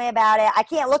feel the same way about it. I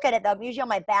can't look at it though. I'm usually on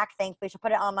my back, thankfully. She'll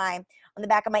put it on the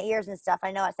back of my ears and stuff.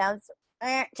 I know it sounds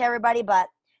to everybody, but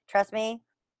trust me,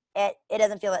 it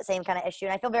doesn't feel that same kind of issue.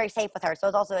 And I feel very safe with her. So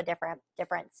it's also a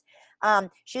difference.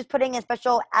 She was putting in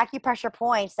special acupressure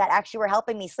points that actually were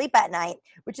helping me sleep at night,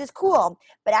 which is cool.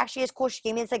 But actually it's cool. She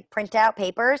gave me this like printout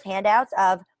papers, handouts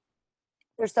of,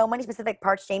 there's so many specific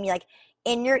parts, Jamie, like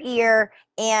in your ear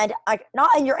and like not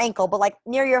in your ankle, but like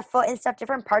near your foot and stuff,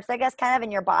 different parts, I guess, kind of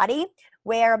in your body,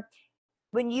 where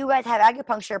when you guys have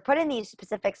acupuncture put in these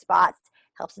specific spots,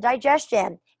 helps the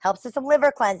digestion, helps with some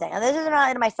liver cleansing. And this is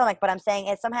not in my stomach, but I'm saying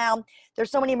it somehow, there's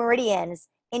so many meridians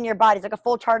in your body. It's like a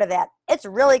full chart of it. It's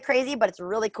really crazy, but it's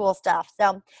really cool stuff.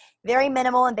 So very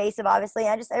minimal invasive, obviously.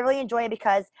 I really enjoy it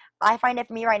because I find it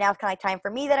for me right now, it's kind of like time for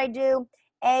me that I do.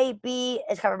 A, B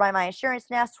is covered by my insurance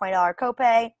nest, $20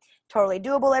 copay. Totally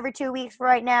doable every 2 weeks for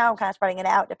right now. I'm kind of spreading it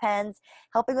out, depends.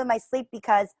 Helping with my sleep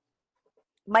because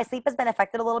my sleep has been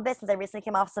affected a little bit since I recently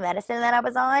came off some medicine that I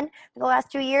was on for the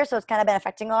last 2 years. So it's kind of been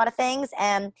affecting a lot of things.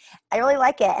 And I really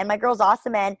like it. And my girl's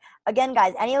awesome. And again,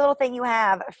 guys, any little thing you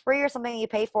have, free or something you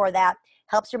pay for that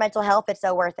helps your mental health, it's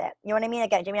so worth it. You know what I mean?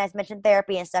 Again, Jamie and I mentioned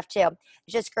therapy and stuff too.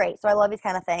 It's just great. So I love these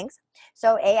kind of things.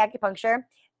 So A, acupuncture.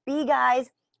 B, guys,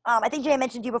 I think Jay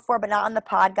mentioned to you before, but not on the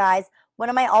pod, guys. One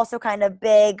of my also kind of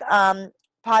big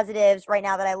positives right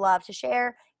now that I love to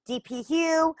share, DP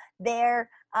Hue, their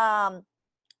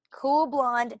Cool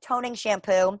Blonde toning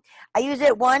shampoo. I use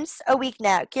it once a week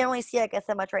now. Can't really see it, I guess,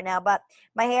 so much right now, but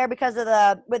my hair, because of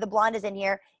where the blonde is in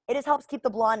here, it just helps keep the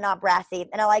blonde not brassy,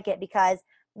 and I like it because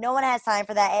no one has time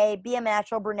for that. Be a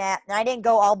natural brunette, and I didn't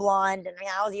go all blonde, and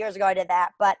that was years ago I did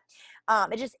that, but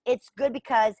it's good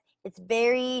because it's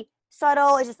very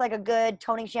subtle. It's just like a good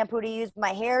toning shampoo to use.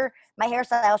 My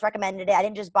hairstylist recommended it. I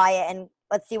didn't just buy it and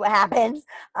let's see what happens.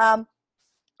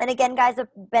 And again, guys, the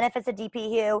benefits of DP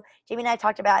Hue, Jamie and I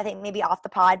talked about, I think maybe off the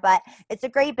pod, but it's a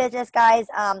great business, guys.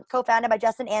 Co-founded by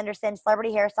Justin Anderson,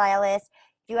 celebrity hairstylist.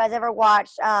 If you guys ever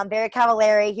watched Barry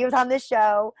Cavallari, he was on this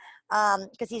show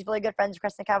because he's really good friends with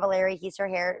Kristen Cavallari. He's her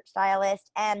hairstylist.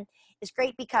 And it's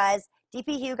great because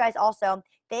DP Hue, guys, also,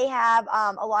 they have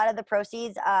a lot of the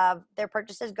proceeds of their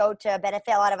purchases go to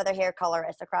benefit a lot of other hair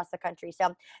colorists across the country.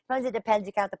 So sometimes it depends.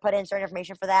 You kind of have to put in certain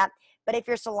information for that. But if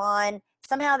your salon,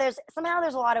 somehow there's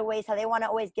a lot of ways how they want to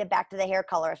always give back to the hair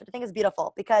colorist, which I think is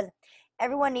beautiful because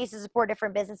everyone needs to support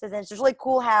different businesses. And it's just really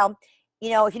cool how,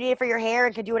 if you need it for your hair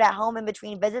and can do it at home in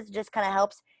between visits, it just kind of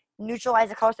helps neutralize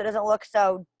the color so it doesn't look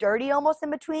so dirty almost in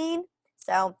between.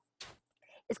 So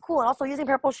it's cool. And also using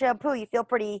purple shampoo, you feel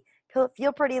pretty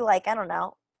like, I don't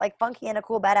know, like funky in a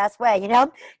cool, badass way,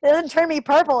 It doesn't turn me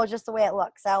purple. It's just the way it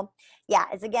looks. So yeah,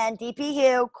 it's again, DP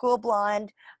Hue, Cool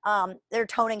Blonde, their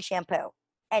toning shampoo.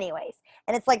 Anyways,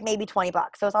 and it's like maybe $20.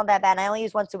 So it's not that bad. And I only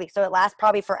use once a week. So it lasts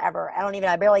probably forever.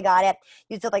 I barely got it.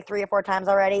 Used it like 3 or 4 times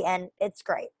already. And it's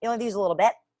great. You only use a little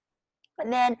bit.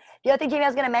 And then the other thing Jamie I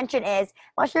was going to mention is,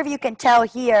 I'm not sure if you can tell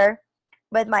here,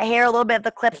 with my hair, a little bit of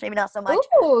the clips, maybe not so much.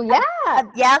 Ooh,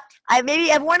 yeah.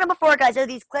 I've worn them before, guys. They're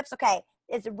these clips. Okay.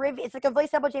 It's like a really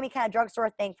simple Jamie kind of drugstore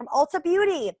thing from Ulta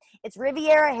Beauty. It's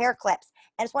Riviera hair clips.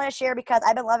 I just want to share because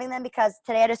I've been loving them because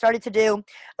today I just started to do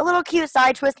a little cute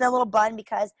side twist and a little bun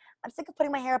because I'm sick of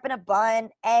putting my hair up in a bun.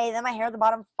 Then my hair at the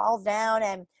bottom falls down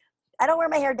and I don't wear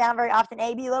my hair down very often.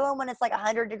 B, let alone when it's like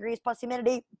 100 degrees plus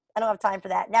humidity. I don't have time for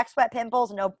that. Neck sweat,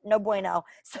 pimples, no bueno.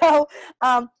 So,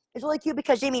 it's really cute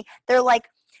because, Jamie, they're like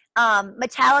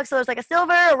metallic. So there's like a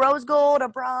silver, a rose gold, a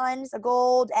bronze, a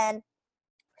gold, and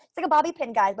it's like a bobby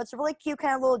pin, guys. But it's a really cute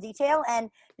kind of little detail, and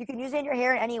you can use it in your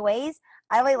hair in any ways.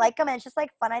 I really like them, and it's just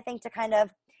like fun, I think, to kind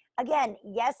of, again,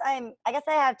 yes, I guess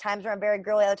I have times where I'm very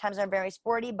girly, other times where I'm very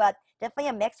sporty, but definitely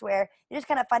a mix where it's just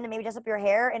kind of fun to maybe dress up your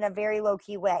hair in a very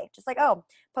low-key way. Just like,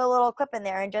 put a little clip in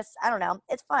there and just, I don't know,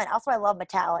 it's fun. Also, I love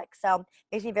metallic, so it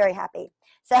makes me very happy.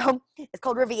 So it's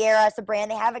called Riviera. It's a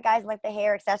brand. They have it, guys, in like the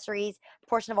hair accessories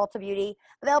portion of Ulta Beauty.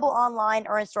 Available online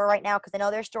or in store right now because I know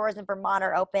their stores in Vermont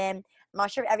are open. I'm not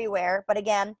sure everywhere, but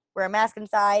again, wear a mask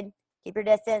inside, keep your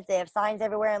distance. They have signs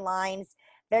everywhere and lines.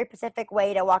 Very specific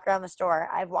way to walk around the store.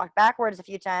 I've walked backwards a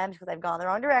few times because I've gone the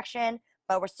wrong direction,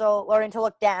 but we're still learning to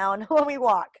look down when we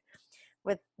walk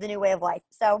with the new way of life.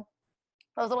 So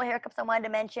those little hair clips I wanted to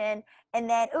mention. And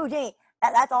then, Jamie,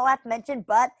 that's all I have to mention,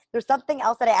 but there's something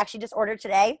else that I actually just ordered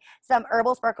today. Some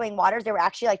herbal sparkling waters. They were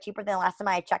actually like cheaper than the last time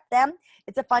I checked them.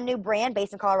 It's a fun new brand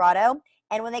based in Colorado.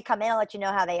 And when they come in, I'll let you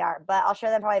know how they are. But I'll share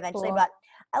them probably eventually. Cool. But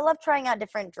I love trying out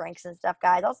different drinks and stuff,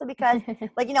 guys. Also because,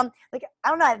 like, like, I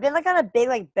don't know. I've been, like, on a big,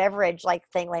 like, beverage, like,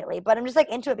 thing lately. But I'm just, like,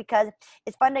 into it because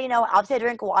it's fun to, obviously I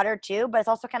drink water, too. But it's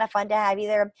also kind of fun to have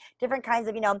either different kinds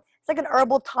of, it's like an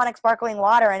herbal tonic sparkling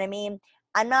water. And I mean,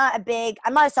 I'm not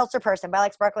a seltzer person, but I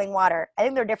like sparkling water. I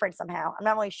think they're different somehow. I'm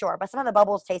not really sure. But some of the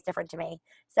bubbles taste different to me.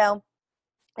 So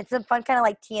it's some fun kind of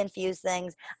like tea infused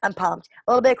things. I'm pumped.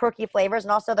 A little bit of quirky flavors,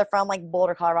 and also they're from like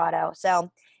Boulder, Colorado. So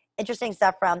interesting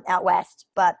stuff from out west.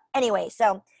 But anyway,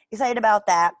 so excited about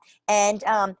that. And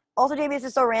also, Jamie, this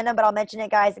is so random, but I'll mention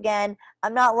it, guys. Again,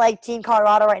 I'm not like Team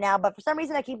Colorado right now, but for some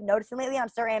reason I keep noticing lately on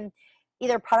certain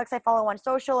either products I follow on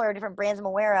social or different brands I'm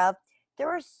aware of, there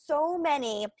are so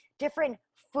many different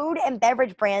food and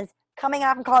beverage brands coming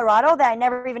out from Colorado that I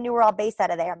never even knew were all based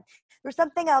out of there. There's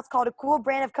something else called a cool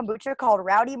brand of kombucha called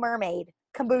Rowdy Mermaid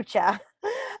Kombucha.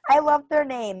 I love their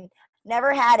name.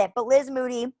 Never had it. But Liz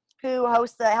Moody, who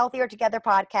hosts the Healthier Together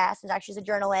podcast, and actually is a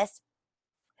journalist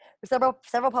for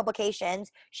several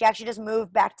publications. She actually just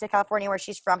moved back to California where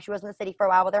she's from. She was in the city for a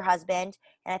while with her husband,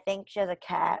 and I think she has a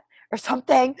cat or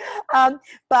something. But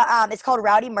it's called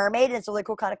Rowdy Mermaid, and it's a really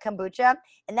cool kind of kombucha.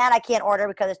 And that I can't order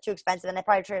because it's too expensive, and I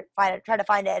probably try to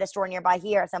find it at a store nearby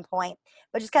here at some point.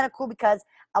 But it's kind of cool because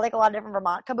I like a lot of different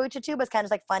Vermont kombucha too, but it's kind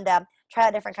of like fun to try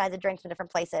out different kinds of drinks from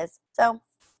different places. So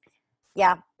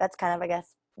yeah, that's kind of, I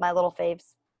guess, my little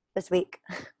faves this week.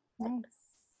 Nice.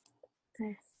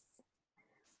 Nice.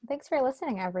 Thanks for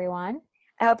listening, everyone.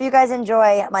 I hope you guys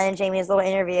enjoy mine and Jamie's little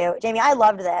interview. Jamie, I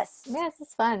loved this. Yeah, this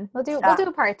is fun. We'll do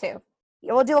a part 2.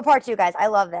 We'll do a part 2, guys. I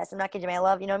love this. I'm not kidding, Jamie. I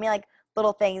love, you know what I mean? Like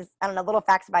little things, I don't know, little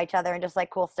facts about each other and just like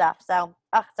cool stuff. So,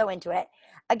 so into it.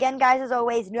 Again, guys, as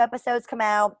always, new episodes come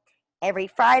out every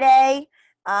Friday.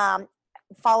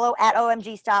 Follow at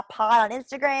OMG Stop Pod on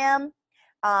Instagram.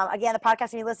 Again, the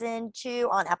podcast you listen to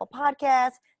on Apple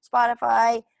Podcasts,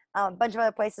 Spotify, a bunch of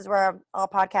other places where all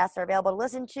podcasts are available to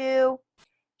listen to.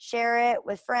 Share it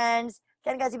with friends.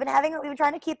 Again, guys, we've been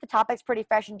trying to keep the topics pretty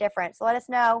fresh and different. So let us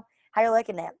know how you're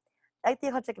liking it. I like the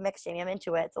eclectic mix, Jamie. I'm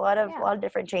into it. It's a lot of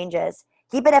different changes.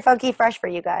 Keeping it funky fresh for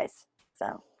you guys. So,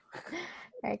 all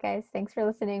right, guys. Thanks for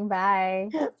listening. Bye.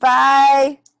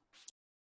 Bye.